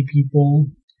how many people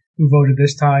who voted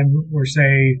this time were,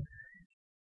 say,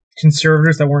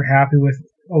 conservatives that weren't happy with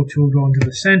O'Toole going to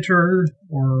the center,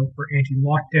 or for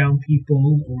anti-lockdown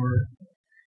people, or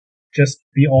just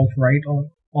the alt-right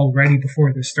already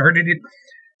before this started.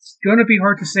 It's going to be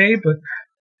hard to say, but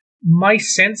my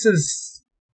sense is,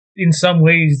 in some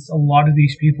ways, a lot of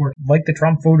these people are like the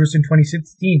Trump voters in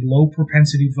 2016,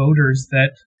 low-propensity voters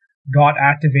that got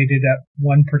activated at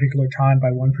one particular time by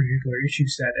one particular issue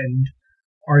set and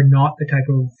are not the type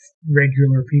of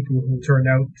regular people who will turn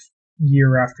out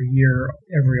year after year,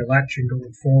 every election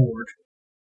going forward.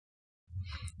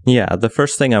 Yeah, the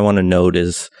first thing I want to note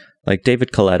is, like,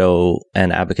 David Coletto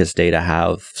and Abacus Data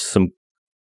have some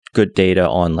good data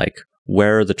on, like,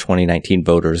 where are the 2019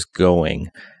 voters going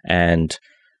and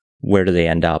where do they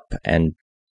end up? And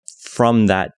from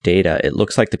that data, it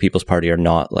looks like the People's Party are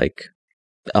not, like,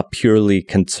 a purely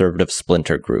conservative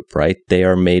splinter group, right? They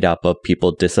are made up of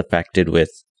people disaffected with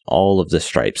all of the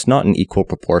stripes, not in equal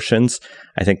proportions.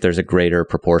 I think there's a greater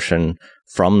proportion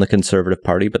from the Conservative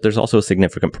Party, but there's also a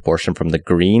significant proportion from the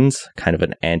Greens, kind of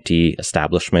an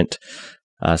anti-establishment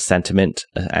sentiment,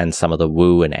 and some of the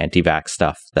woo and anti-vax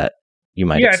stuff that you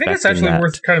might expect. Yeah, I think it's actually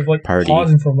worth kind of like party.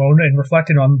 Pausing for a moment and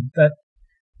reflecting on that.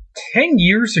 10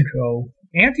 years ago,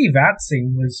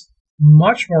 anti-vaxxing was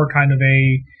much more kind of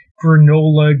a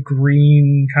granola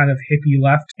green kind of hippie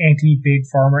left, anti-big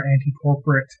pharma,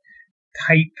 anti-corporate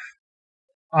type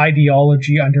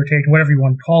ideology undertaken, whatever you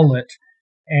want to call it,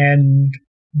 and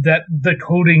that the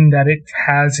coding that it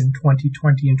has in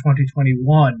 2020 and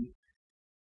 2021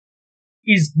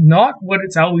 is not what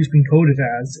it's always been coded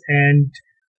as, and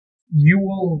you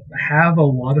will have a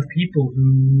lot of people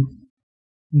who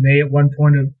may at one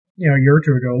point of a year or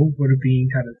two ago would have been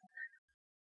kind of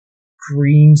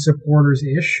green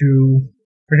supporters-ish, who,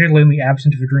 particularly in the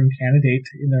absence of a green candidate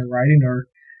in their riding, are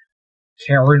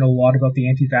caring a lot about the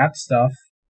anti-vax stuff,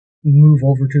 move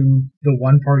over to the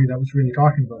one party that was really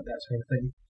talking about that sort of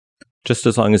thing. Just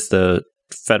as long as the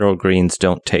federal Greens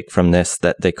don't take from this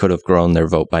that they could have grown their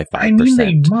vote by 5%. I mean,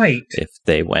 they might. If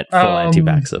they went full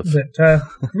anti-vaxxer. But,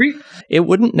 it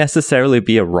wouldn't necessarily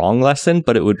be a wrong lesson,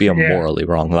 but it would be a morally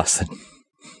wrong lesson.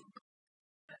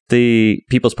 The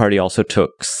People's Party also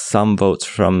took some votes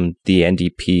from the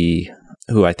NDP,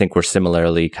 who I think were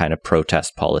similarly kind of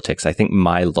protest politics. I think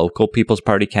my local People's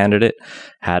Party candidate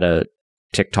had a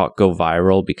TikTok go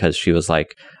viral because she was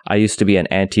like, I used to be an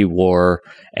anti-war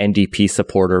NDP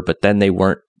supporter, but then they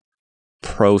weren't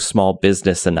pro-small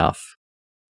business enough.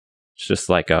 It's just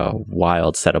like a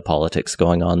wild set of politics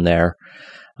going on there.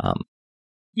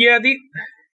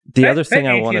 The other thing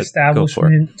I want to go for,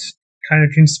 kind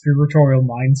of conspiratorial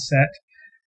mindset,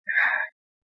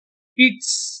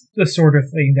 it's the sort of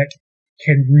thing that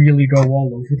can really go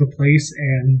all over the place,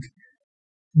 and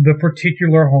the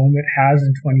particular home it has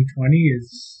in 2020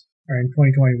 or in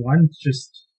 2021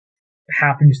 just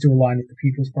happens to align with the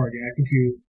People's Party. I think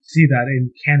you see that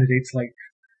in candidates like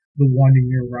the one in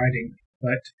your riding,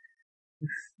 but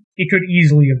it could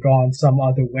easily have gone some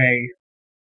other way.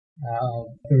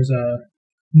 There was a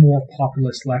more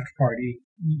populist left party.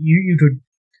 You could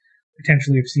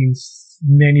potentially have seen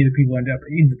many of the people end up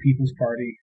in the People's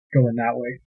Party going that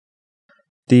way.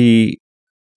 The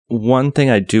one thing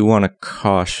I do want to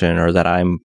caution, or that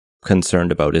I'm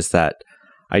concerned about, is that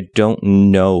I don't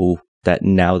know that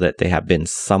now that they have been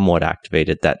somewhat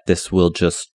activated, that this will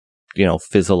just,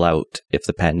 fizzle out if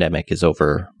the pandemic is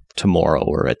over tomorrow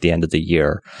or at the end of the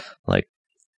year. Like,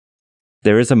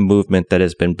 there is a movement that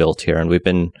has been built here, and we've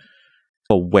been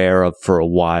aware of for a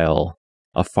while,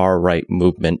 a far-right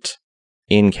movement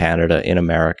in Canada, in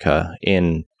America,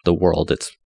 in the world.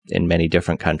 It's in many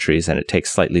different countries, and it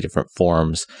takes slightly different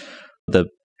forms. The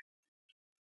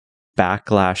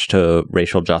backlash to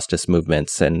racial justice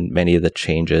movements and many of the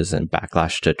changes and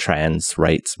backlash to trans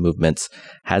rights movements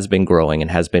has been growing and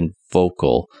has been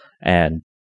vocal. And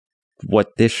what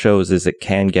this shows is it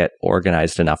can get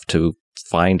organized enough to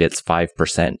find its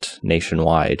 5%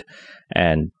 nationwide.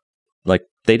 And like,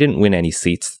 they didn't win any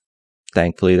seats.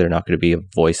 Thankfully, they're not going to be a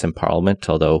voice in Parliament,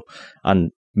 although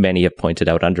many have pointed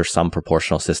out under some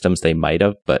proportional systems they might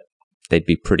have, but they'd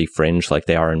be pretty fringe like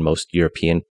they are in most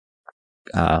European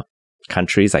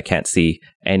countries. I can't see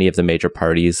any of the major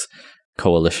parties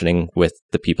coalitioning with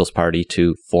the People's Party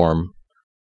to form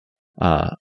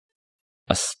a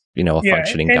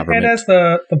functioning government. And as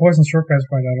the Poison Short guys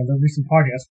pointed out on the recent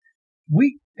podcast,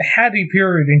 we had a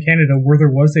period in Canada where there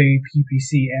was a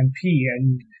PPC MP,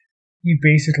 and he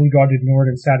basically got ignored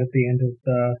and sat at the end of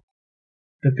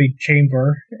the big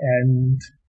chamber. And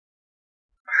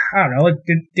I don't know, like,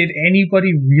 did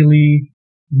anybody really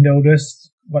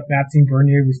notice what Maxime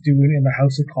Bernier was doing in the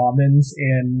House of Commons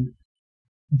in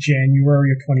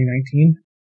January of 2019?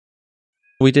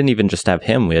 We didn't even just have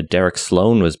him. We had Derek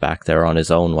Sloan was back there on his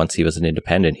own once he was an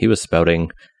independent. He was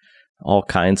spouting all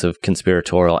kinds of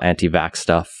conspiratorial anti-vax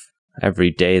stuff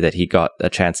every day that he got a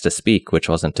chance to speak, which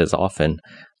wasn't as often.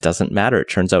 Doesn't matter. It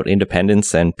turns out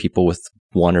independents and people with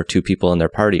one or two people in their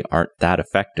party aren't that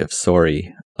effective.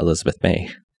 Sorry, Elizabeth May.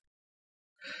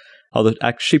 Although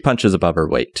she punches above her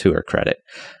weight, to her credit.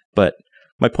 But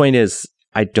my point is,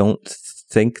 I don't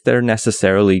think they're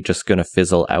necessarily just going to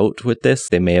fizzle out with this.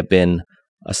 They may have been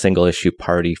a single issue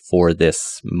party for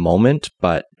this moment,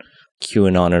 but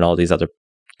QAnon and all these other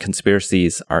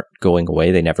conspiracies aren't going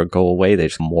away. They never go away. They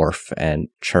just morph and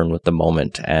churn with the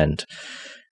moment. And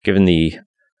given the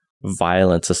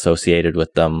violence associated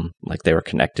with them, like they were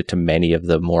connected to many of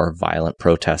the more violent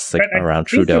protests around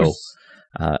Trudeau.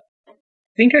 I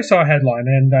think I saw a headline,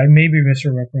 and I may be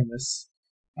misremembering this,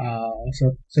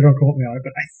 so don't quote me on it,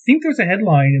 but I think there was a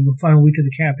headline in the final week of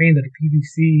the campaign that a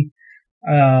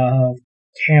PBC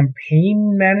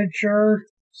campaign manager,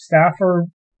 staffer,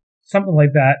 something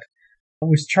like that,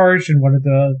 was charged in one of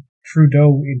the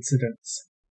Trudeau incidents.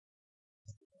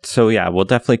 So yeah, we'll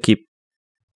definitely keep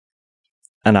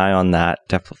an eye on that.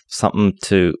 Something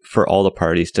for all the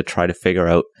parties to try to figure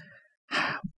out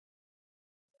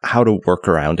how to work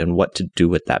around and what to do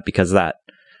with that, because that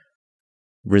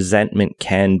resentment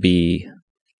can be,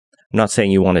 I'm not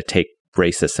saying you want to take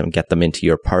racists and get them into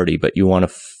your party, but you want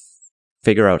to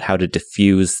figure out how to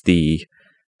diffuse the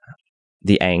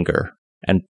anger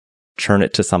and turn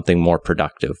it to something more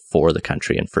productive for the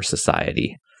country and for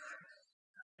society.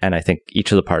 And I think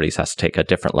each of the parties has to take a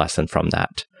different lesson from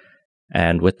that.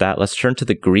 And with that, let's turn to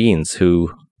the Greens,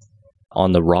 who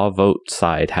on the raw vote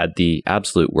side had the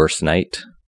absolute worst night,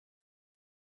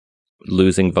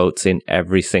 losing votes in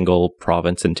every single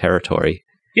province and territory.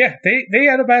 Yeah, they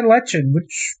had a bad election,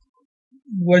 which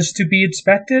was to be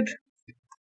expected.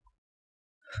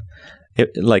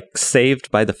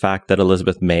 Saved by the fact that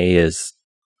Elizabeth May is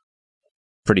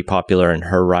pretty popular in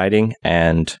her riding,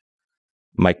 and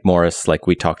Mike Morris, like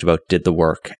we talked about, did the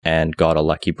work and got a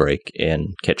lucky break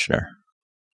in Kitchener.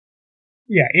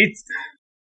 Yeah, it's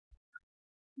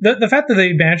the fact that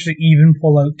they managed to even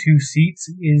pull out 2 seats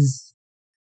is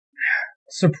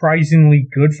surprisingly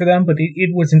good for them, but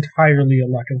it was entirely a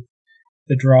luck of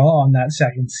the draw on that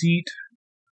second seat.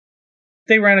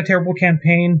 They ran a terrible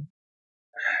campaign.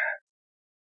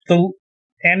 The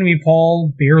Annemie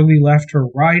Paul barely left her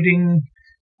riding.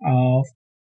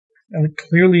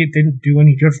 Clearly, it didn't do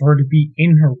any good for her to be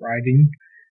in her riding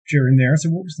during there. So,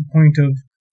 what was the point of?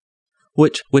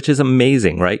 Which is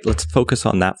amazing, right? Let's focus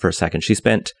on that for a second. She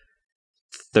spent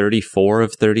 34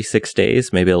 of 36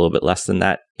 days, maybe a little bit less than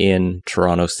that, in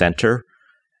Toronto Centre,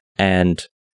 and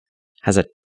has a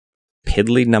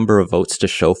piddly number of votes to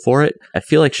show for it. I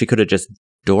feel like she could have just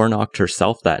door knocked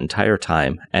herself that entire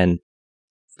time. And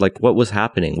what was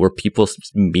happening? Were people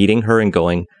meeting her and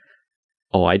going,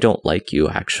 "Oh, I don't like you,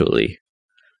 actually"?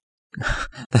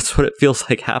 That's what it feels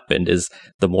like happened, is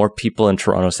the more people in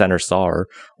Toronto Centre saw her,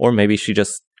 or maybe she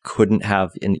just couldn't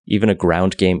have even a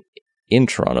ground game in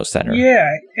Toronto Centre. Yeah,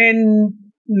 and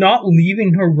not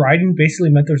leaving her riding basically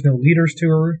meant there's no leaders to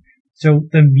her, so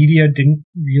the media didn't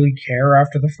really care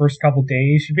after the first couple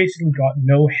days. She basically got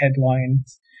no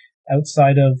headlines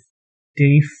outside of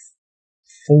day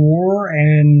 4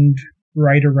 and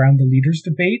right around the leaders'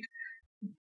 debate.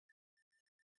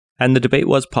 And the debate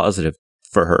was positive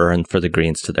for her and for the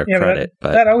Greens, to their credit.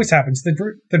 But that always happens.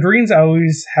 The Greens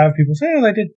always have people say, "Oh,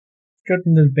 they did good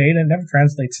in the debate," and it never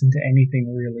translates into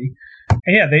anything really.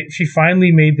 And yeah, she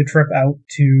finally made the trip out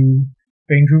to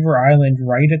Vancouver Island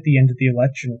right at the end of the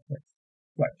election.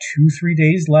 2-3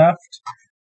 days left.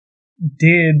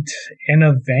 Did an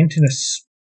event in a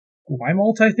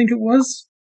Esquimalt, I think it was,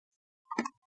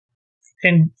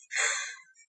 and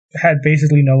had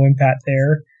basically no impact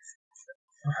there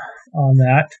on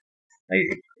that.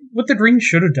 What the Greens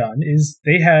should have done is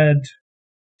they had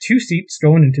 2 seats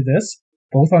going into this,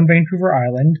 both on Vancouver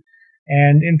Island,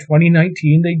 and in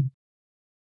 2019 they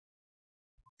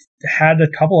had a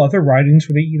couple other ridings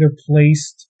where they either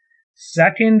placed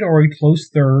second or a close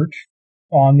third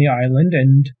on the island,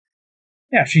 and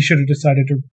yeah, she should have decided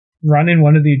to run in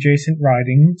one of the adjacent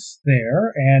ridings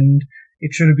there, and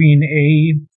it should have been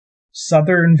a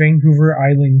Southern Vancouver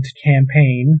Island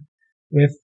campaign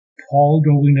with Paul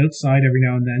going outside every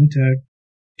now and then to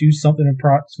do something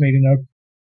approximating a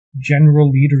general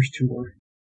leaders tour.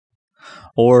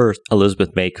 Or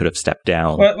Elizabeth May could have stepped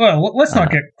down. Well, let's not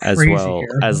get crazy as well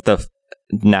here. as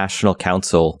National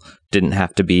Council didn't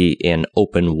have to be in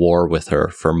open war with her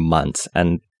for months.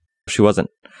 And she wasn't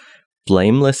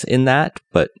blameless in that,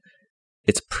 but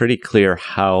it's pretty clear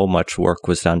how much work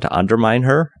was done to undermine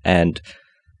her and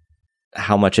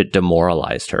how much it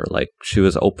demoralized her. Like, she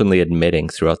was openly admitting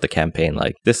throughout the campaign,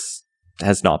 like, this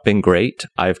has not been great.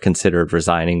 I've considered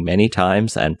resigning many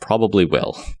times and probably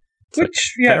will.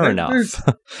 Which, yeah, fair enough.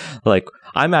 Like,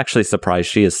 I'm actually surprised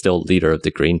she is still leader of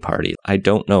the Green Party. I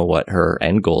don't know what her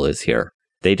end goal is here.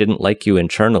 They didn't like you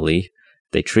internally.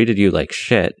 They treated you like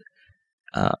shit.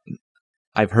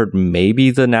 I've heard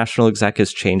maybe the national exec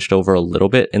has changed over a little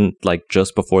bit in, like,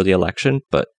 just before the election,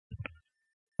 but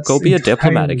go be a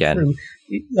diplomat again.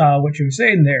 What you were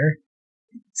saying there,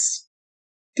 it's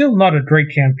still not a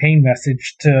great campaign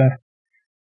message to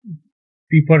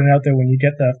be putting out there when you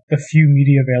get the few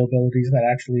media availabilities that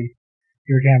actually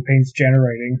your campaign's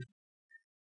generating.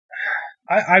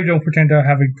 I don't pretend to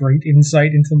have a great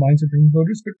insight into the minds of Green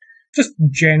voters, but just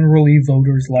generally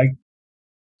voters like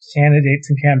candidates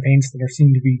and campaigns that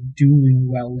seem to be doing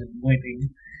well and winning.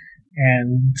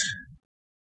 And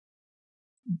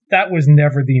that was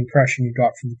never the impression you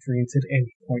got from the Greens at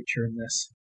any point during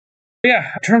this.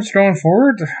 Yeah, in terms of going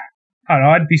forward, I don't know,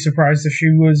 I'd be surprised if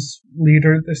she was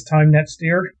leader this time next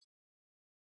year.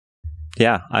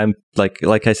 Yeah, I'm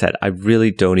like I said, I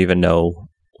really don't even know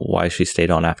why she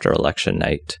stayed on after election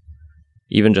night.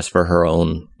 Even just for her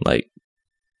own, like,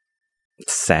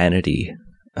 sanity.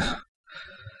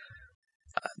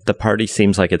 The party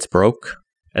seems like it's broke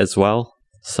as well,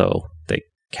 so they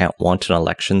can't want an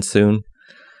election soon.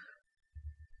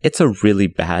 It's a really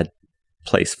bad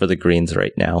place for the Greens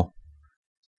right now.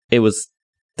 It was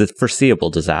the foreseeable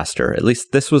disaster. At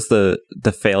least this was the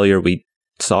failure we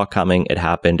saw coming. It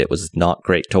happened. It was not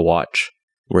great to watch.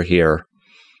 We're here.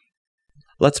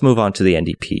 Let's move on to the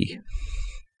NDP.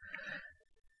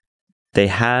 They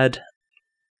had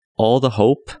all the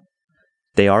hope.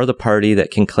 They are the party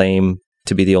that can claim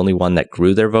to be the only one that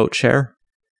grew their vote share.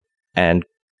 And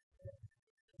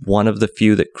one of the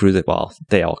few that grew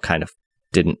they all kind of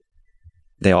didn't.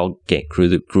 They all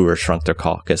grew or shrunk their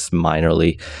caucus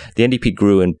minorly. The NDP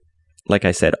grew in, like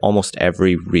I said, almost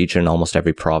every region, almost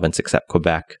every province except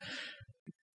Quebec.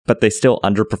 But they still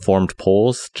underperformed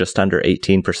polls, just under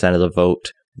 18% of the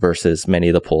vote, versus many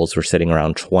of the polls were sitting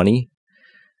around 20%.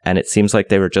 And it seems like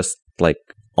they were just like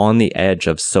on the edge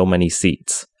of so many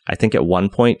seats. I think at one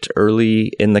point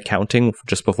early in the counting,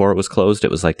 just before it was closed,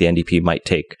 it was like the NDP might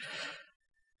take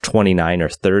 29 or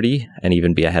 30 and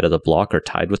even be ahead of the bloc or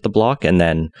tied with the bloc. And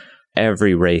then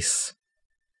every race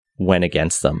went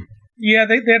against them. Yeah,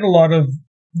 they had a lot of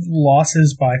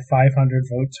losses by 500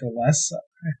 votes or less,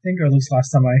 I think, or at least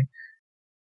last time I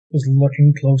was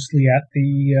looking closely at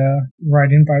the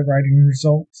write-in by write-in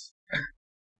results.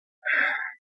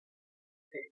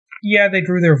 Yeah, they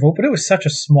drew their vote, but it was such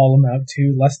a small amount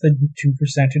too, less than 2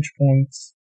 percentage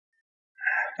points.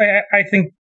 I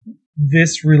think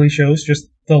this really shows just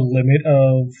the limit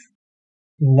of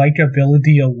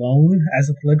likability alone as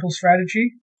a political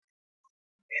strategy.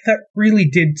 That really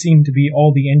did seem to be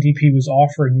all the NDP was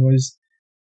offering was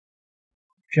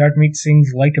Jagmeet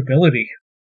Singh's likability.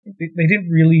 They didn't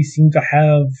really seem to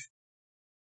have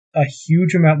a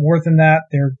huge amount more than that.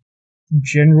 Their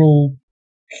general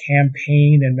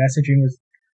campaign and messaging was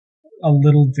a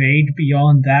little vague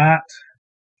beyond that.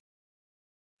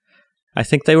 I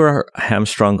think they were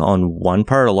hamstrung on one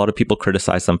part. A lot of people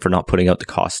criticized them for not putting out the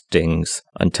costings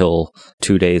until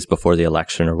 2 days before the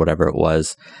election or whatever it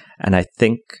was. And I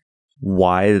think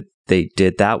why they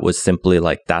did that was simply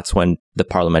like that's when the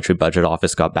Parliamentary Budget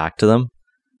Office got back to them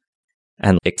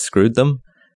and it screwed them.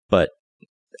 But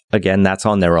again, that's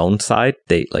on their own side.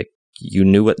 They you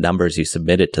knew what numbers you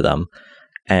submitted to them.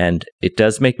 And it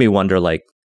does make me wonder, like,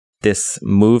 this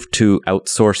move to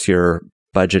outsource your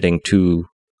budgeting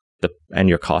and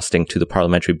your costing to the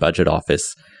Parliamentary Budget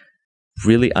Office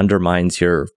really undermines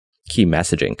your key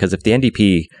messaging. Because if the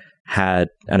NDP had,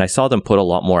 and I saw them put a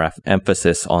lot more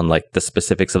emphasis on like the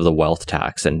specifics of the wealth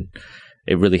tax, and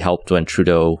it really helped when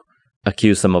Trudeau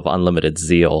accused them of unlimited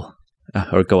zeal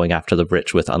or going after the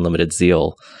rich with unlimited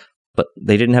zeal. But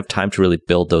they didn't have time to really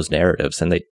build those narratives.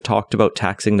 And they talked about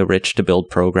taxing the rich to build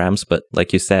programs. But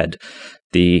like you said,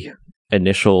 the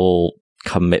initial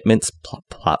commitments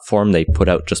platform they put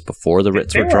out just before the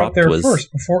writs were dropped out there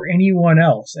first, before anyone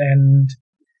else. And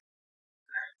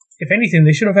if anything,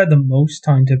 they should have had the most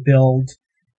time to build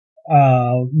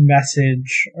a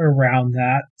message around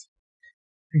that.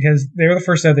 Because they were the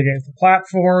first out they gave the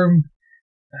platform.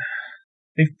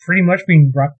 They've pretty much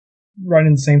been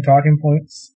running the same talking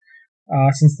points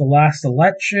since the last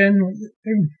election.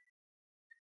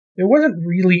 there wasn't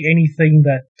really anything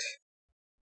that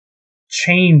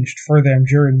changed for them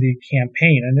during the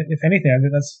campaign. And if anything, I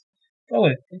think that's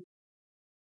well,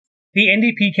 the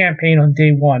NDP campaign on day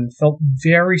 1 felt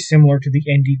very similar to the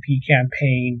NDP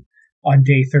campaign on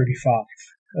day 35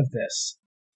 of this.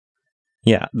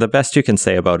 Yeah, the best you can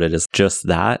say about it is just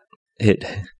that.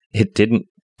 It didn't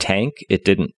tank, it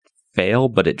didn't fail,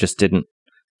 but it just didn't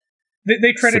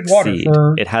They treaded succeed. water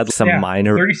for... It had some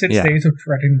minor... 36 days of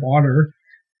treading water.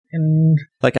 And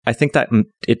like, I think that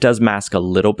it does mask a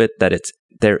little bit that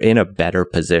they're in a better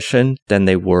position than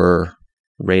they were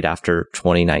right after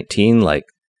 2019. Like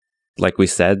we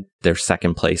said, they're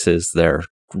second places, they're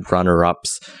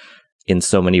runner-ups in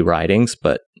so many ridings,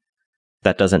 but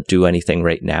that doesn't do anything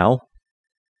right now.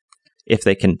 If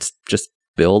they can just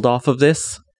build off of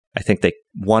this, I think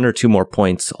 1 or 2 more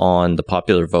points on the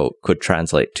popular vote could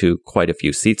translate to quite a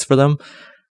few seats for them,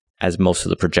 as most of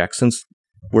the projections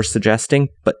were suggesting,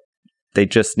 but they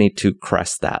just need to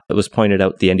crest that. It was pointed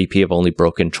out the NDP have only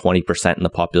broken 20% in the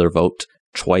popular vote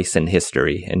twice in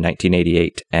history, in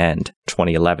 1988 and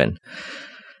 2011.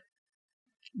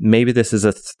 Maybe this is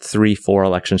a 3-4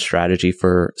 election strategy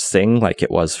for Singh, like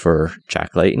it was for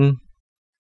Jack Layton,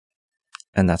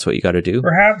 and that's what you got to do.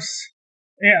 Perhaps,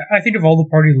 yeah, I think of all the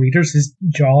party leaders, his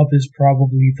job is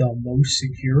probably the most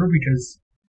secure because,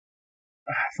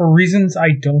 for reasons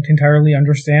I don't entirely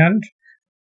understand,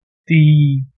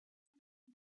 the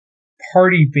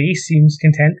party base seems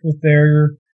content with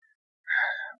their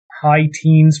high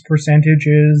teens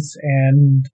percentages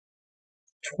and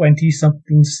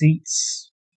 20-something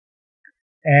seats.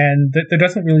 And there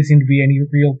doesn't really seem to be any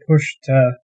real push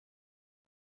to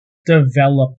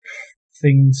develop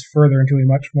things further into a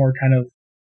much more kind of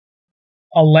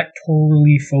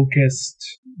electorally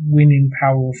focused, winning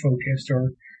power focused,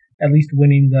 or at least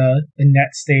winning the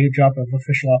net stage up of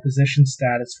official opposition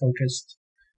status focused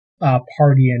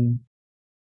party and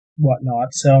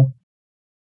whatnot. So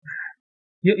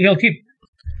he'll keep.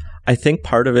 I think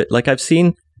part of it, like I've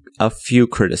seen a few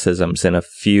criticisms in a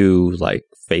few like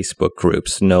Facebook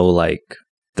groups, like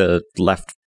the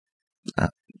left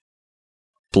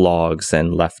blogs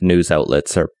and left news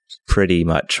outlets are pretty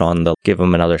much on the give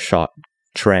them another shot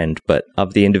trend. But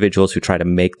of the individuals who try to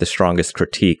make the strongest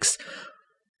critiques,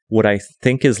 what I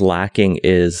think is lacking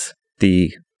is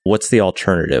what's the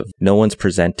alternative? No one's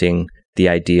presenting the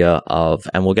idea of,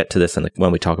 and we'll get to this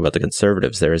when we talk about the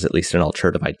Conservatives, there is at least an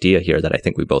alternative idea here that I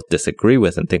think we both disagree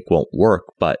with and think won't work,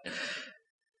 but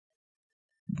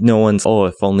no one's,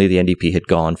 if only the NDP had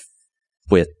gone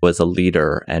was a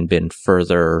leader and been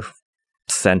further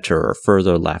center or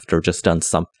further left or just done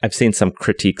some. I've seen some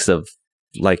critiques of,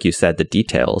 like you said, the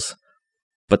details,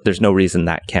 but there's no reason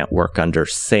that can't work under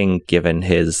Singh, given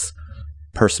his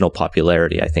personal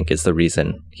popularity. I think is the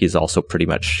reason he's also pretty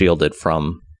much shielded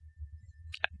from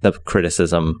the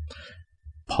criticism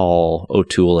Paul,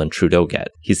 O'Toole, and Trudeau get.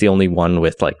 He's the only one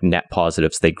with like net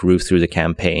positives. They grew through the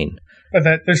campaign.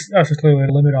 But there's also clearly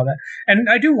a limit on that. And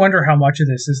I do wonder how much of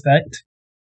this is that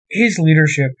his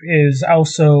leadership is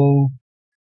also,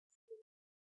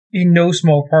 in no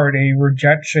small part, a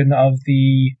rejection of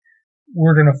the,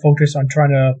 we're going to focus on trying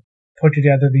to put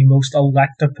together the most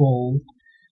electable,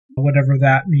 whatever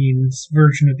that means,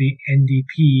 version of the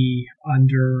NDP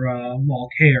under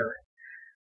Mulcair.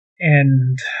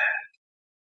 And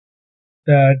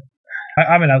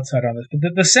I'm an outsider on this,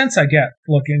 but the sense I get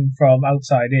looking from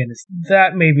outside in is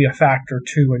that may be a factor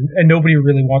too, and nobody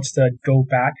really wants to go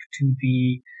back to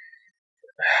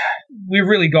we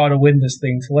really got to win this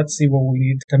thing, so let's see what we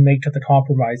need to make to the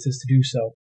compromises to do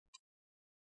so.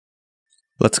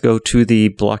 Let's go to the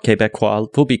Bloc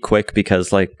Québécois. We'll be quick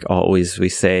because, like always, we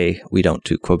say we don't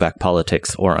do Quebec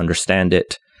politics or understand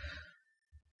it.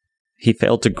 He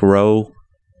failed to grow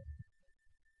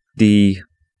the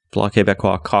Bloc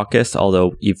Québécois caucus,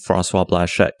 although Yves-François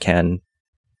Blanchet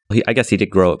I guess he did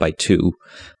grow it by 2,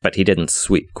 but he didn't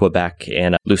sweep Quebec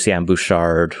in a Lucien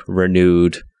Bouchard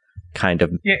renewed kind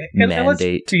of mandate. And let's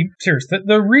be serious.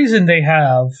 The reason they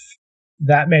have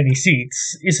that many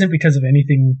seats isn't because of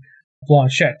anything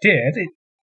Blanchet did.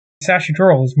 Sacha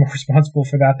Girl is more responsible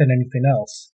for that than anything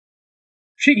else.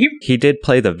 He did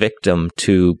play the victim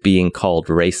to being called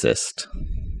racist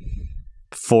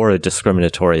for a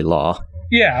discriminatory law.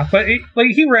 Yeah, but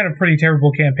he ran a pretty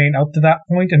terrible campaign up to that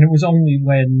point, and it was only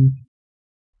when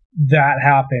that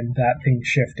happened that things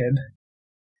shifted.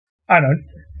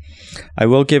 I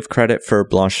will give credit for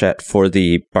Blanchet for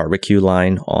the barbecue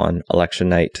line on election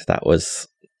night. That was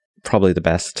probably the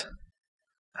best.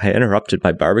 I interrupted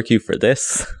my barbecue for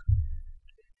this.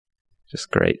 Just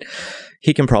great.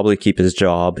 He can probably keep his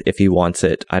job if he wants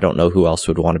it. I don't know who else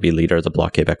would want to be leader of the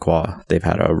Bloc Québécois. They've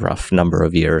had a rough number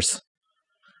of years.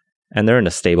 And they're in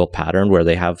a stable pattern where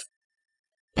they have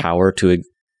power to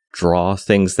draw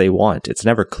things they want. It's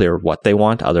never clear what they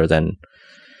want other than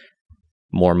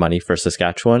more money for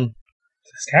Saskatchewan.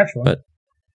 But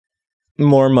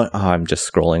more money. Oh, I'm just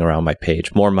scrolling around my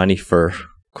page. More money for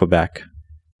Quebec.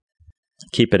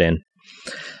 Keep it in.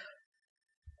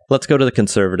 Let's go to the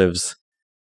Conservatives.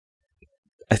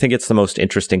 I think it's the most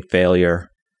interesting failure.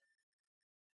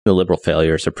 The Liberal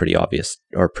failures are pretty obvious,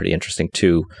 or pretty interesting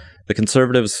too. The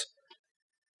Conservatives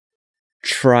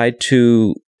tried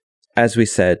to, as we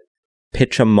said,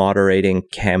 pitch a moderating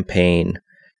campaign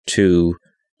to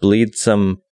bleed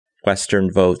some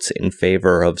Western votes in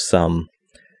favor of some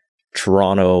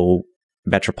Toronto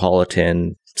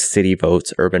metropolitan city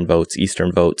votes, urban votes,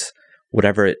 Eastern votes,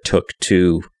 whatever it took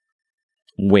to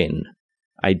win.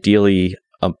 Ideally,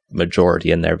 a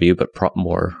majority in their view, but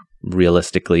more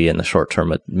realistically in the short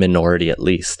term, a minority at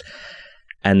least.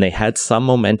 And they had some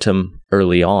momentum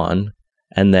early on.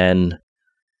 And then,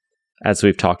 as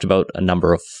we've talked about, a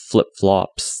number of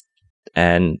flip-flops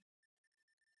and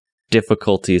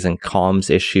difficulties and comms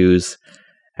issues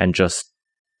and just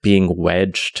being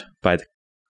wedged by the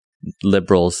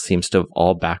Liberals seems to have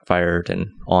all backfired and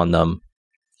on them.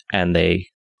 And they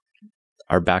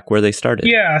are back where they started.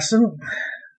 Yeah, so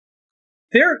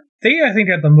they I think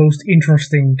had the most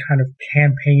interesting kind of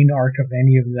campaign arc of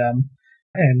any of them,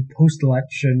 and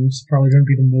post-elections probably going to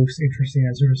be the most interesting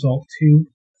as a result too.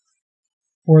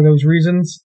 For those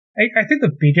reasons, I think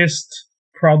the biggest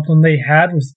problem they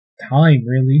had was time.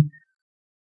 Really,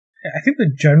 I think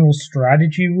the general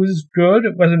strategy was good.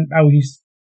 It wasn't always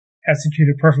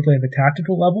executed perfectly at the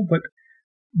tactical level, but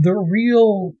the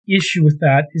real issue with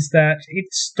that is that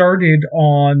it started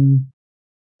on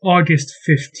August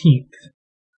 15th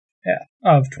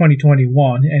of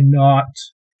 2021 and not,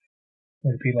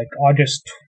 would it be like August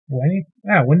 20?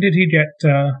 When did he get, it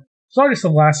was August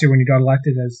of last year when he got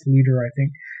elected as leader, I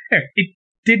think. Anyway, it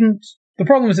didn't, the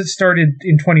problem is it started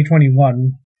in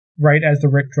 2021, right as the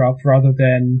Rick dropped, rather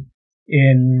than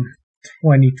in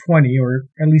 2020, or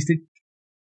at least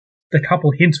the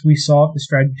couple hints we saw of the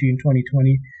strategy in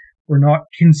 2020 were not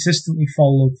consistently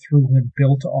followed through and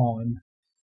built on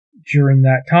during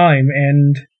that time.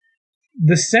 And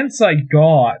the sense I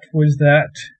got was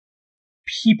that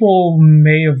people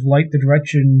may have liked the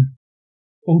direction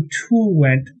O'Toole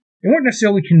went. They weren't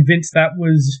necessarily convinced that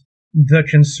was the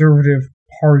Conservative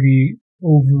Party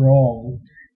overall.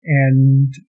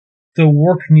 And the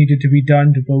work needed to be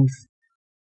done to both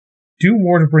do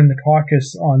more to bring the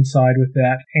caucus on side with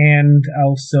that, and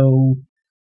also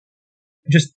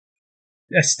just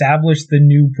establish the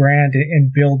new brand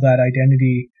and build that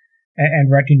identity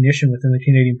and recognition within the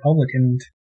Canadian public. And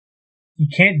you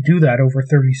can't do that over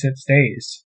 36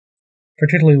 days,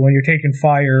 particularly when you're taking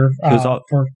fire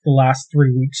for the last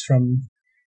 3 weeks from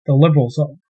the Liberals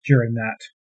during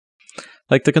that.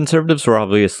 Like, the Conservatives were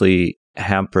obviously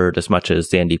hampered as much as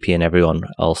the NDP and everyone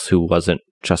else who wasn't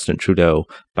Justin Trudeau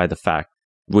by the fact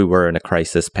we were in a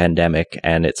crisis pandemic,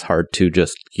 and it's hard to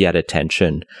just get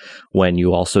attention when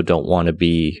you also don't want to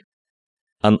be,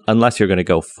 unless you're going to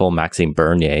go full Maxime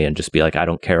Bernier and just be like, I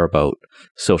don't care about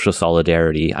social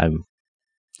solidarity, I'm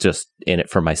just in it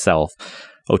for myself.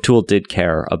 O'Toole did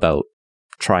care about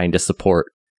trying to support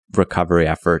recovery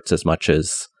efforts as much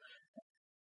as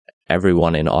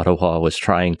everyone in Ottawa was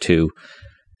trying to.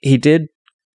 He did,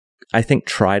 I think,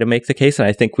 try to make the case, and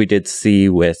I think we did see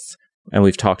and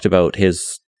we've talked about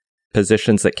his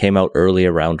positions that came out early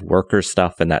around worker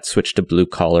stuff and that switch to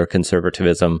blue-collar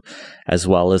conservatism, as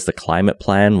well as the climate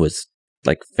plan was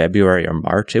like February or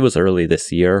March. It was early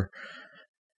this year.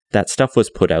 That stuff was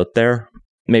put out there.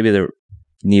 Maybe there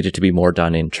needed to be more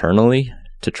done internally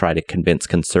to try to convince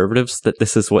Conservatives that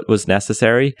this is what was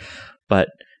necessary. But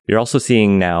you're also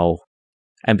seeing now,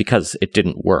 and because it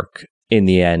didn't work in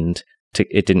the end,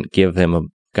 it didn't give him a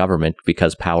government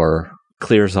because power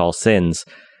clears all sins.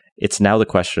 It's now the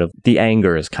question of the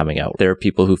anger is coming out. There are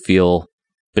people who feel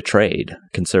betrayed,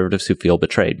 Conservatives who feel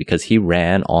betrayed, because he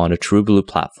ran on a true blue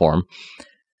platform,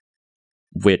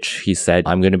 which he said,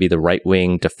 I'm going to be the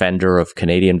right-wing defender of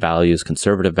Canadian values,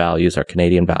 conservative values, our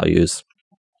Canadian values,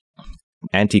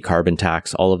 anti-carbon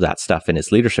tax, all of that stuff in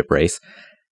his leadership race.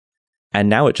 And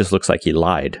now it just looks like he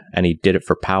lied, and he did it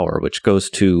for power, which goes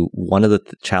to one of the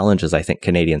challenges I think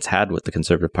Canadians had with the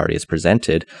Conservative Party as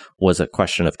presented was a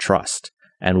question of trust,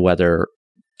 and whether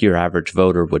your average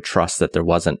voter would trust that there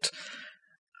wasn't,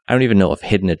 I don't even know if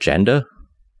hidden agenda.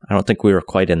 I don't think we were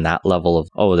quite in that level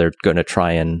of, they're going to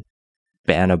try and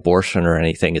ban abortion or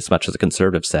anything as much as the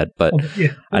Conservatives said, but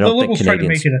I don't think Liberals tried to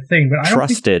make it a thing, but I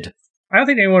don't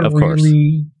think anyone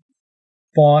really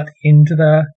bought into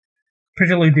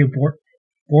particularly the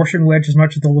abortion wedge as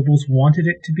much as the Liberals wanted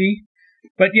it to be.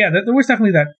 But yeah, there was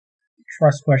definitely that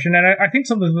trust question, and I think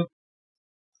something that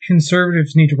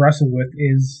Conservatives need to wrestle with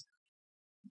is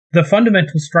the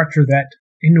fundamental structure that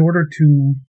in order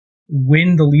to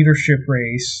win the leadership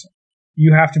race,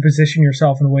 you have to position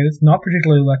yourself in a way that's not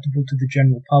particularly electable to the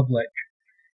general public,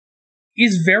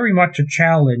 is very much a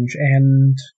challenge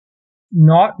and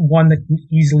not one that can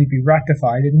easily be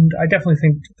rectified. And I definitely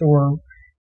think there were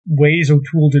ways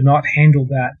O'Toole did not handle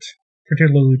that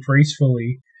particularly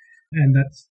gracefully, and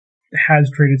that has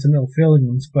created some ill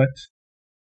feelings, but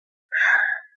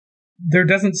there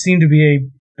doesn't seem to be a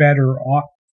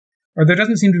there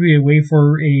doesn't seem to be a way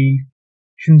for a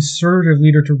Conservative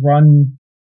leader to run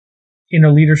in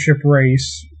a leadership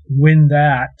race, win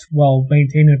that, while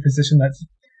maintaining a position that's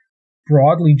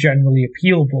broadly generally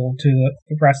appealable to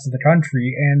the rest of the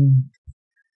country. And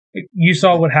you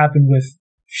saw what happened with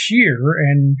Scheer,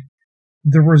 and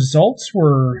the results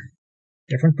were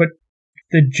different, but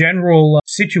the general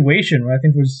situation, I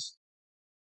think, was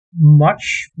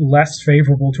much less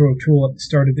favorable to O'Toole at the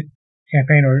start of the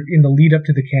campaign, or in the lead up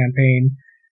to the campaign,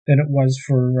 than it was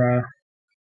for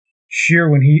Scheer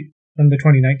when the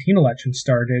 2019 election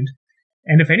started.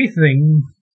 And if anything,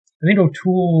 I think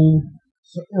O'Toole's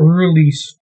early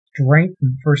strength in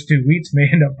the first 2 weeks may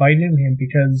end up biting him,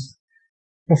 because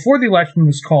before the election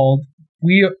was called,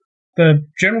 the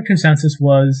general consensus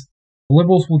was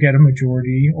Liberals will get a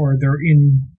majority, or they're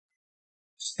in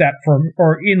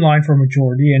line for a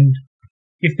majority. And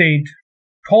if they'd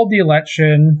called the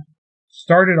election,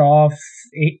 started off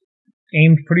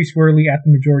aimed pretty squarely at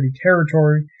the majority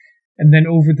territory, and then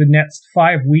over the next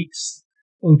 5 weeks,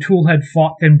 O'Toole had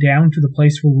fought them down to the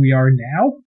place where we are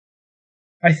now,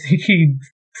 I think he'd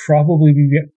probably be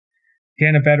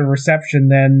getting a better reception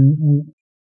than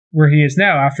where he is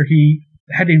now after he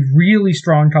had a really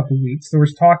strong couple of weeks. There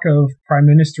was talk of Prime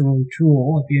Minister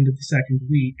O'Toole at the end of the second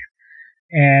week,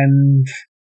 and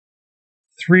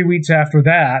 3 weeks after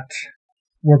that,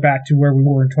 we're back to where we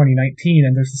were in 2019,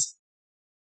 and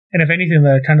if anything,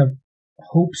 the kind of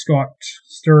hopes got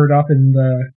stirred up in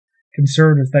the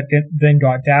Conservatives that then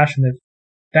got dashed, and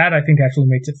that I think actually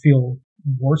makes it feel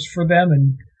worse for them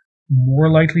and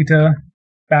more likely to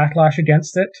backlash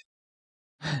against it.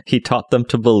 He taught them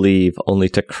to believe only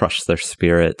to crush their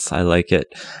spirits. I like it.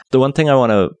 The one thing I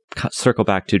want to circle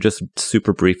back to just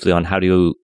super briefly on how do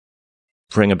you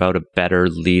bring about a better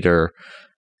leader,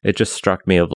 it just struck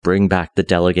me of bring back the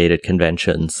delegated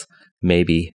conventions.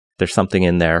 Maybe there's something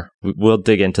in there. We'll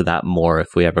dig into that more if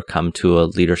we ever come to a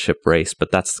leadership race,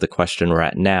 but that's the question we're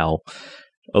at now.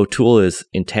 O'Toole is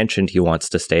intentioned he wants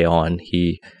to stay on.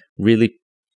 He really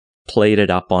played it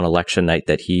up on election night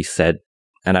that he said,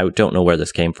 and I don't know where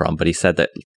this came from, but he said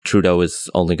that Trudeau is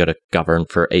only going to govern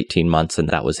for 18 months, and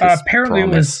that was his apparently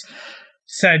promise. It was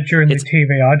said during the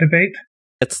TVA debate.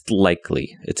 It's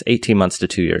likely. It's 18 months to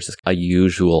 2 years, a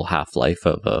usual half-life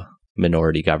of a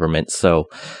minority government. So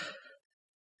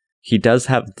he does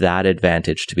have that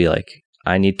advantage to be like,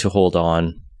 I need to hold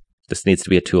on. This needs to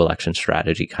be a two-election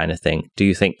strategy kind of thing. Do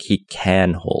you think he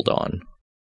can hold on?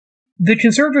 The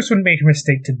Conservatives would make a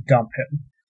mistake to dump him.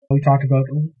 We talked about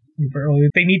earlier.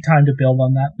 They need time to build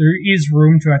on that. There is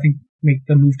room to, I think, make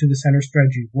the move to the center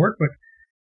strategy work, but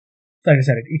like I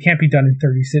said, it can't be done in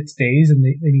 36 days, and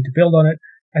they need to build on it.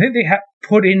 I think they have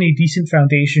put in a decent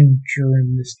foundation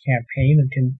during this campaign,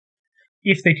 and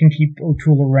if they can keep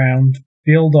O'Toole around,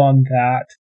 build on that,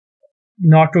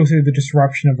 not go through the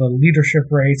disruption of a leadership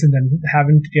race, and then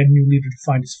having to get a new leader to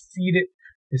find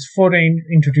his footing,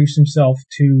 introduce himself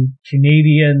to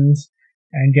Canadians,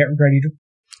 and get ready to...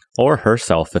 Or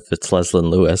herself, if it's Leslyn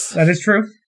Lewis. That is true.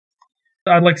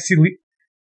 I'd like to see...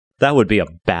 That would be a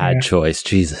bad choice,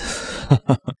 Jesus.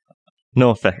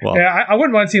 No offense. Well, yeah, I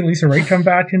wouldn't mind seeing Lisa Raitt come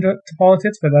back into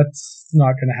politics, but that's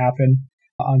not going to happen,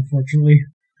 unfortunately.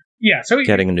 Yeah, so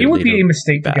it would be a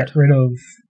mistake to get rid of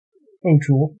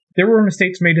O'Toole. There were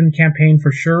mistakes made in the campaign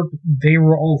for sure. They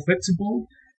were all fixable,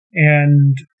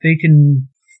 and they can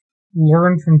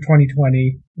learn from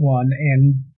 2021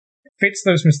 and fix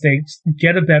those mistakes,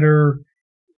 get a better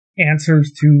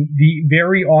answers to the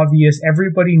very obvious,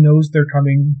 everybody knows they're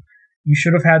coming. You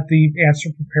should have had the answer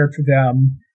prepared for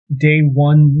them day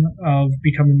one of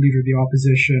becoming leader of the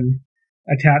opposition,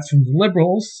 attacks from the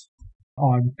Liberals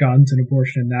on guns and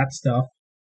abortion and that stuff,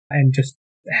 and just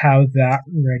have that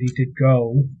ready to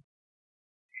go.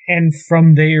 And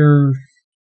from there,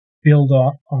 build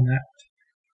up on that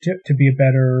to be a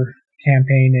better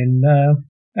campaign in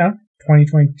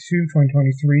 2022,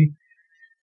 2023.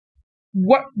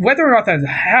 Whether or not that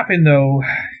happened, though,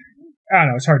 I don't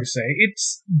know. It's hard to say.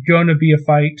 It's going to be a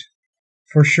fight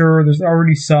for sure. There's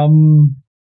already some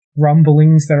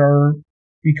rumblings that are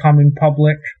becoming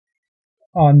public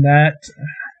on that.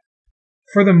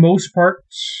 For the most part,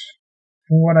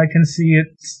 from what I can see,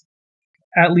 it's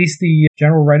at least the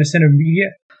general reticent of media.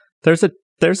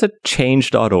 There's a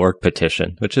change.org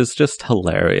petition, which is just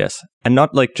hilarious. And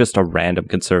not like just a random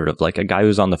conservative, like a guy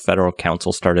who's on the federal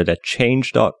council started a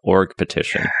change.org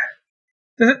petition.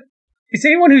 Is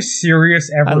anyone who's serious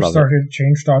ever started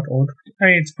change.org? I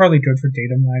mean, it's probably good for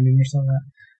data mining or something like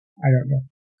that. I don't know.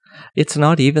 It's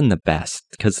not even the best,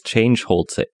 because change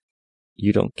holds it.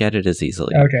 You don't get it as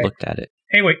easily. Okay. I've looked at it.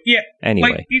 Anyway, yeah.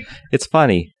 Anyway, it's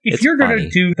funny. If you're going to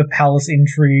do the Palace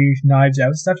Intrigue, Knives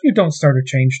Out stuff, you don't start a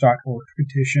change.org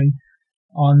petition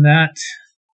on that.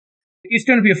 It's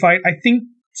going to be a fight. I think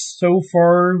so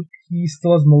far he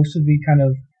still has most of the kind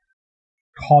of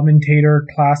commentator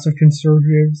class of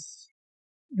conservatives.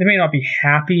 They may not be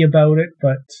happy about it,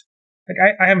 but like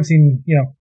I haven't seen,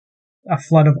 a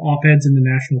flood of op-eds in the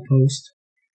National Post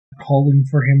calling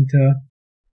for him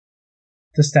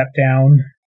to step down.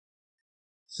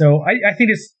 So I think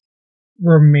it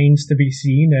remains to be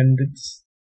seen, and it's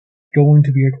going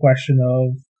to be a question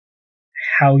of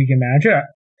how he can manage it.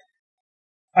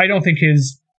 I don't think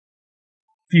his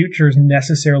future is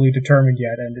necessarily determined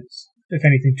yet, and it's, if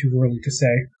anything, too early to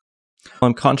say.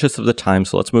 I'm conscious of the time,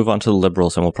 so let's move on to the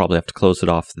Liberals, and we'll probably have to close it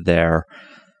off there.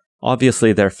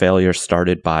 Obviously, their failure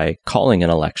started by calling an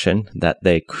election that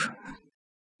they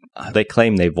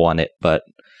claim they've won it,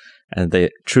 and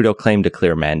Trudeau claimed a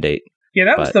clear mandate. Yeah,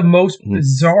 that was the most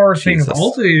bizarre thing of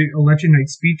all the election night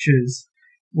speeches,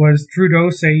 was Trudeau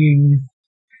saying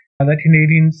that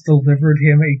Canadians delivered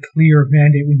him a clear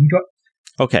mandate when he got...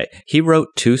 Okay, he wrote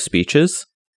 2 speeches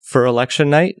for election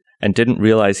night and didn't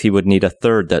realize he would need a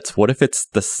third. What if it's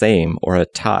the same or a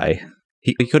tie?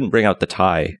 He couldn't bring out the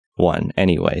tie one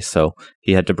anyway, so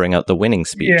he had to bring out the winning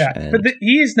speech. Yeah, but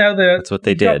he is now the... That's what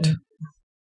they did.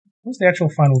 What's the actual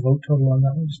final vote total on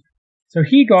that one? So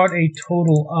he got a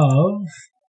total of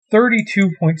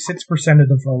 32.6% of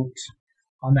the vote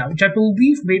on that, which I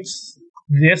believe makes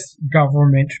this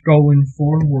government going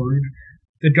forward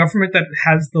the government that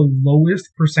has the lowest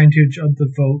percentage of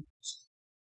the votes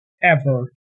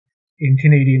ever in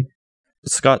Canadian.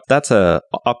 Scott, that's a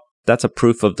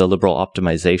proof of the Liberal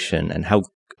optimization and how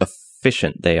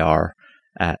efficient they are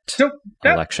at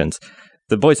elections.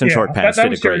 The Voice in Short Pants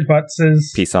did a great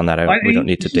piece on that. We don't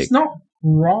need to dig. He's not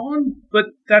wrong, but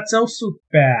that's also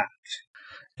bad.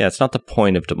 Yeah, it's not the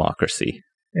point of democracy.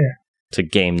 Yeah. To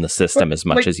game the system as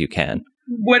much as you can.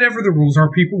 Whatever the rules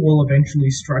are, people will eventually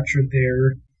structure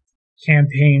their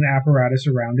campaign apparatus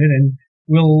around it, and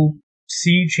we'll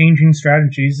see changing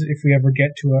strategies if we ever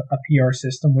get to a PR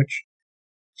system, which,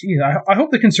 geez, I hope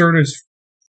the Conservatives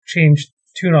change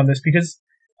tune on this, because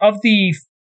of the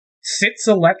 6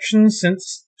 elections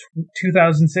since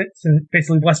 2006, and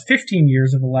basically the last 15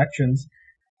 years of elections,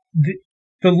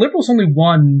 the Liberals only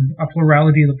won a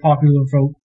plurality of the popular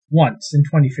vote once in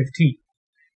 2015.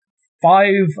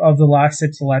 5 of the last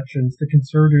 6 elections, the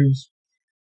Conservatives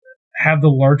have the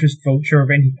largest vote share of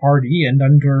any party, and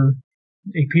under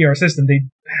a PR system, they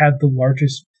had the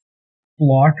largest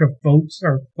block of votes,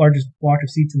 or largest block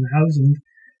of seats in the House, and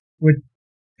would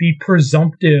be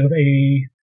presumptive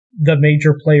the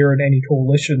major player in any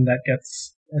coalition that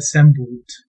gets assembled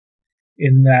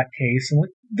in that case.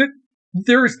 And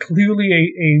there is clearly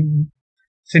a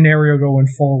scenario going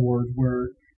forward where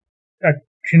a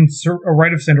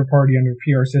right-of-center party under a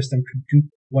PR system could do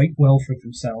quite well for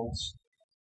themselves.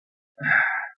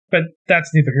 But that's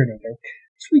neither here nor there.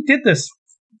 So we did this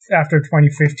after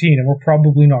 2015, and we're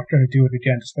probably not going to do it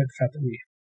again, despite the fact that we...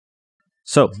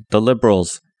 So, the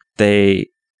Liberals, they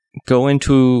go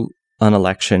into an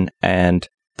election, and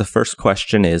the first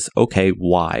question is, okay,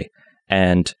 why?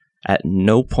 And at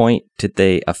no point did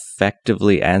they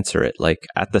effectively answer it. Like,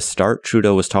 at the start,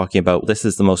 Trudeau was talking about, this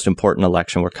is the most important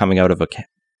election. We're coming out of a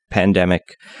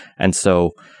pandemic, and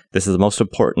so this is the most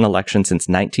important election since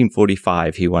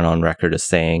 1945, he went on record as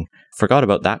saying. Forgot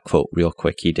about that quote real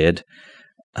quick, he did.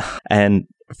 And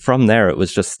from there, it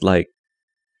was just like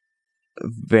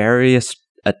various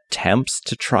attempts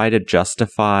to try to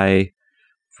justify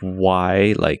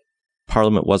why, like,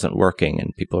 Parliament wasn't working,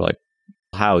 and people are like,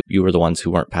 how? You were the ones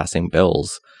who weren't passing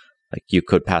bills. Like, you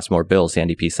could pass more bills. The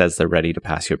NDP says they're ready to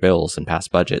pass your bills and pass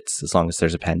budgets as long as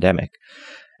there's a pandemic.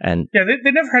 And yeah,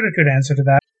 they never had a good answer to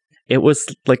that. It was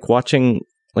like watching,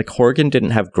 like, Horgan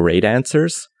didn't have great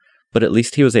answers, but at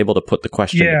least he was able to put the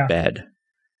question to bed.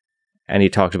 And he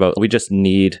talked about, we just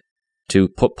need to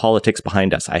put politics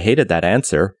behind us. I hated that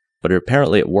answer, but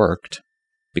apparently it worked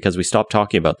because we stopped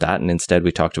talking about that. And instead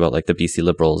we talked about like the BC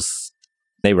Liberals.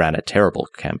 They ran a terrible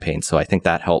campaign. So I think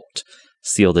that helped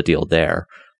seal the deal there.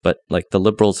 But like the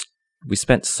Liberals, we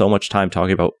spent so much time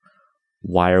talking about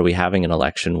why are we having an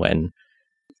election when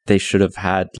they should have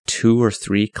had 2 or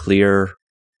 3 clear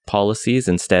policies.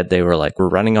 Instead, they were like, we're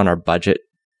running on our budget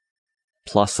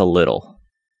plus a little.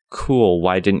 Cool.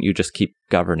 Why didn't you just keep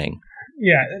governing?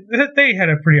 Yeah, they had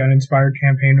a pretty uninspired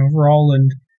campaign overall,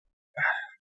 and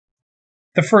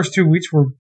the first 2 weeks were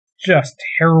just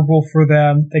terrible for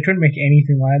them. They couldn't make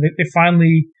anything land. They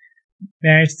finally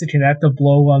managed to connect a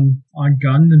blow on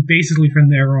gun, and basically from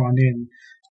there on in,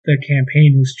 the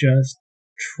campaign was just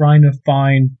trying to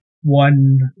find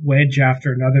one wedge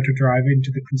after another to drive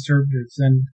into the Conservatives.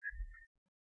 And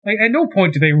like, at no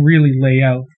point do they really lay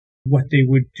out what they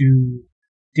would do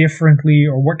differently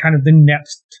or what kind of the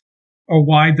next, or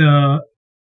why the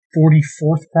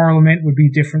 44th Parliament would be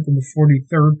different than the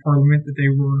 43rd Parliament that they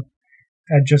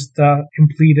had just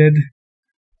completed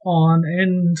on.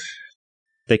 And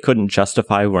they couldn't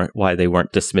justify why they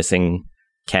weren't dismissing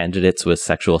candidates with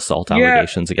sexual assault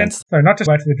allegations against. Sorry, not just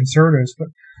back to the Conservatives, but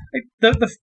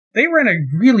they ran a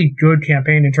really good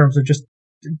campaign in terms of just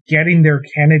getting their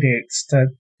candidates to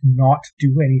not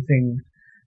do anything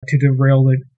to derail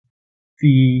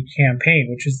the campaign,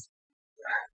 which is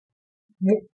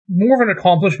more of an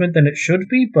accomplishment than it should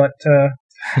be, but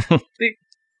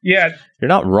yeah. You're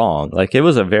not wrong. Like, it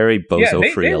was a very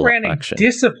bozo-free election. They ran a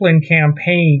disciplined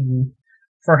campaign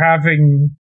for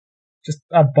having just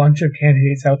a bunch of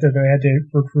candidates out there that had to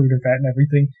recruit and vet and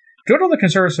everything. Good on the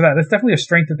Conservatives for that. That's definitely a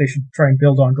strength that they should try and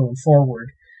build on going forward.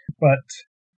 But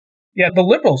yeah, the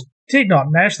Liberals did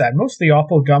not match that. Most of the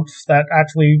Oppo dumps that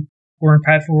actually were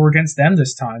impactful were against them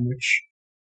this time, which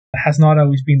has not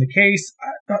always been the case.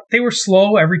 They were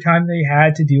slow every time they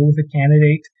had to deal with a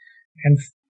candidate, and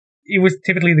it was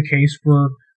typically the case where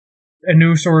a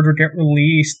news story would get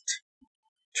released.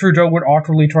 Trudeau would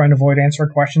awkwardly try and avoid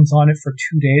answering questions on it for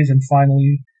 2 days, and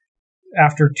finally,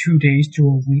 after 2 days to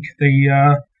a week,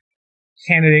 the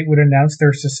candidate would announce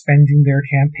they're suspending their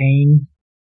campaign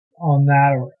on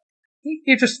that. Or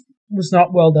it just was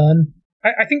not well done.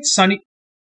 I think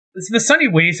the sunny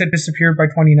ways had disappeared by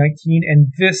 2019,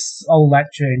 and this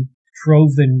election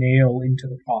drove the nail into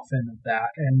the coffin of that.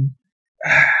 And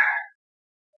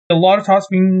a lot of talks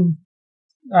being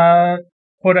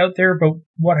put out there about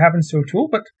what happens to O'Toole,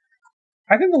 but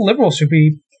I think the Liberals should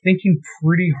be thinking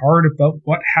pretty hard about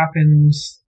what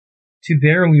happens to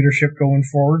their leadership going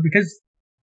forward, because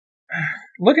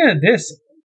looking at this,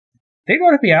 they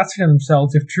got to be asking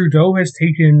themselves if Trudeau has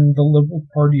taken the Liberal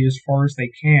Party as far as they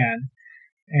can,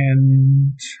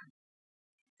 and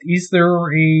is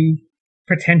there a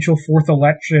potential 4th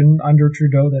election under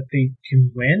Trudeau that they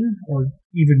can win or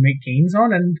even make gains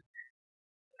on? And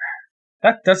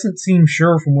that doesn't seem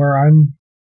sure from where I'm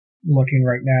looking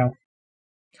right now.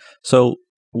 So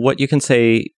what you can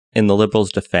say in the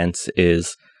Liberals' defense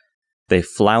is they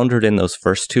floundered in those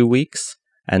first 2 weeks,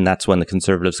 and that's when the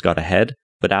Conservatives got ahead.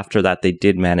 But after that, they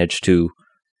did manage to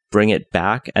bring it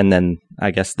back, and then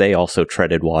I guess they also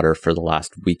treaded water for the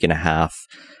last week and a half,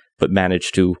 but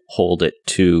managed to hold it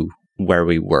to where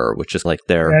we were, which is like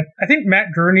their... I think Matt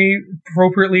Gurney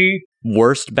appropriately...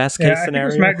 Worst best case scenario? I think it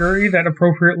was Matt Gurney that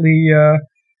appropriately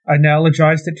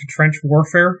analogized it to trench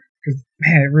warfare, because,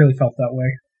 man, it really felt that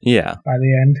way. Yeah. By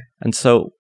the end. And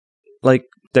so, like,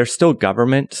 they're still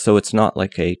government, so it's not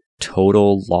like a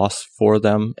total loss for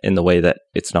them in the way that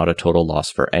it's not a total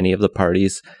loss for any of the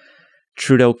parties.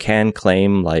 Trudeau can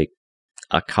claim like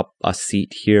a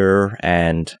seat here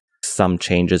and some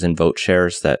changes in vote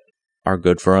shares that are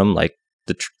good for him. Like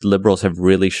the Liberals have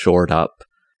really shored up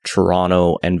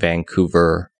Toronto and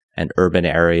Vancouver and urban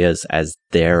areas as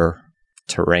their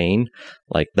terrain.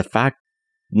 Like the fact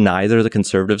neither the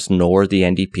Conservatives nor the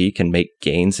NDP can make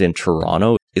gains in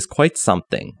Toronto is quite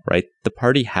something, right? The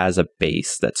party has a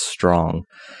base that's strong.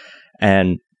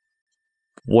 And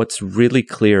what's really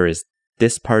clear is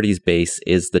this party's base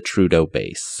is the Trudeau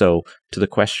base. So to the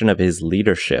question of his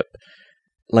leadership,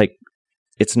 like,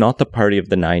 it's not the party of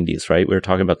the 90s, right? We were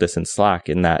talking about this in Slack,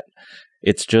 in that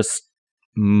it's just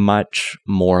much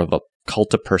more of a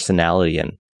cult of personality.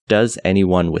 And does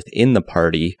anyone within the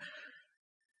party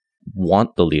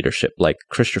want the leadership? Like,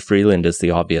 Chrystia Freeland is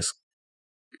the obvious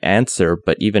answer,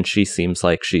 but even she seems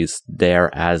like she's there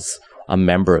as a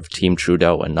member of Team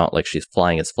Trudeau and not like she's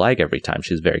flying his flag every time.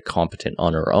 She's very competent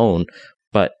on her own,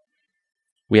 but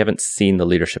we haven't seen the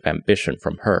leadership ambition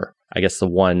from her. I guess the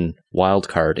one wild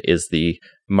card is the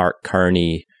Mark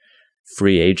Carney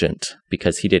free agent,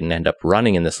 because he didn't end up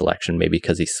running in this election, maybe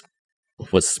because he's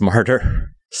was smart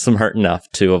enough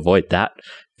to avoid that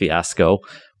fiasco,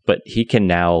 but he can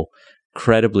now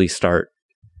credibly start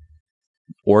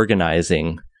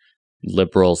organizing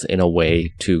Liberals in a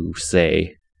way to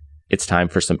say it's time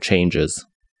for some changes.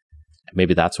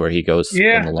 Maybe that's where he goes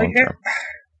in the long term.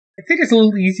 I think it's a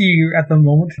little easy at the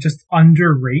moment to just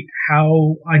underrate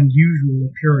how unusual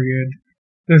a period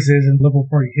this is in Liberal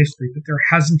Party history, that there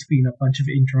hasn't been a bunch of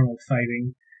internal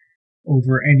fighting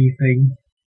over anything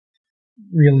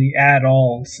really at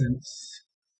all since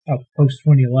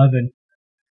post-2011.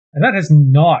 And that has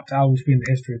not always been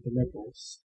the history of the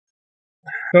Liberals.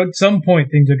 So at some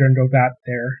point things are going to go bad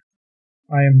there.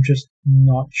 I am just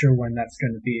not sure when that's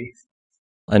going to be.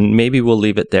 And maybe we'll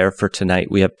leave it there for tonight.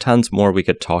 We have tons more we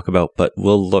could talk about, but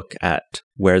we'll look at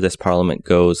where this parliament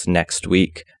goes next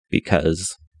week,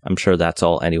 because I'm sure that's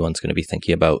all anyone's going to be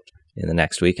thinking about in the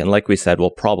next week. And like we said,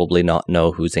 we'll probably not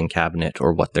know who's in cabinet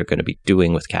or what they're going to be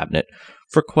doing with cabinet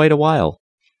for quite a while.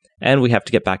 And we have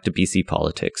to get back to BC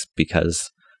politics,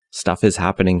 because stuff is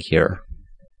happening here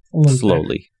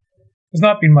slowly. There's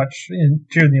not been much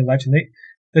during the election.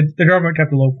 The government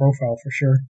kept a low profile for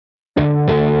sure.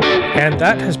 And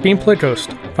that has been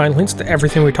Playtoast. Find links to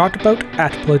everything we talked about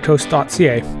at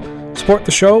playtoast.ca. Support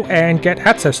the show and get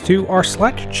access to our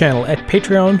Slack channel at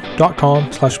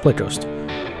patreon.com/playtoast.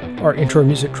 Our intro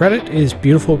music credit is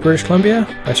Beautiful British Columbia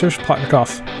by Serge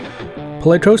Plotnikoff.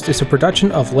 Playtoast is a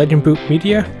production of Legend Boot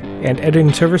Media, and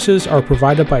editing services are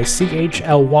provided by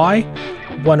CHLY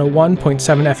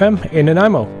 101.7 FM in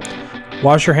Nanaimo.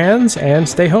 Wash your hands and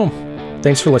stay home.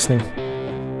 Thanks for listening.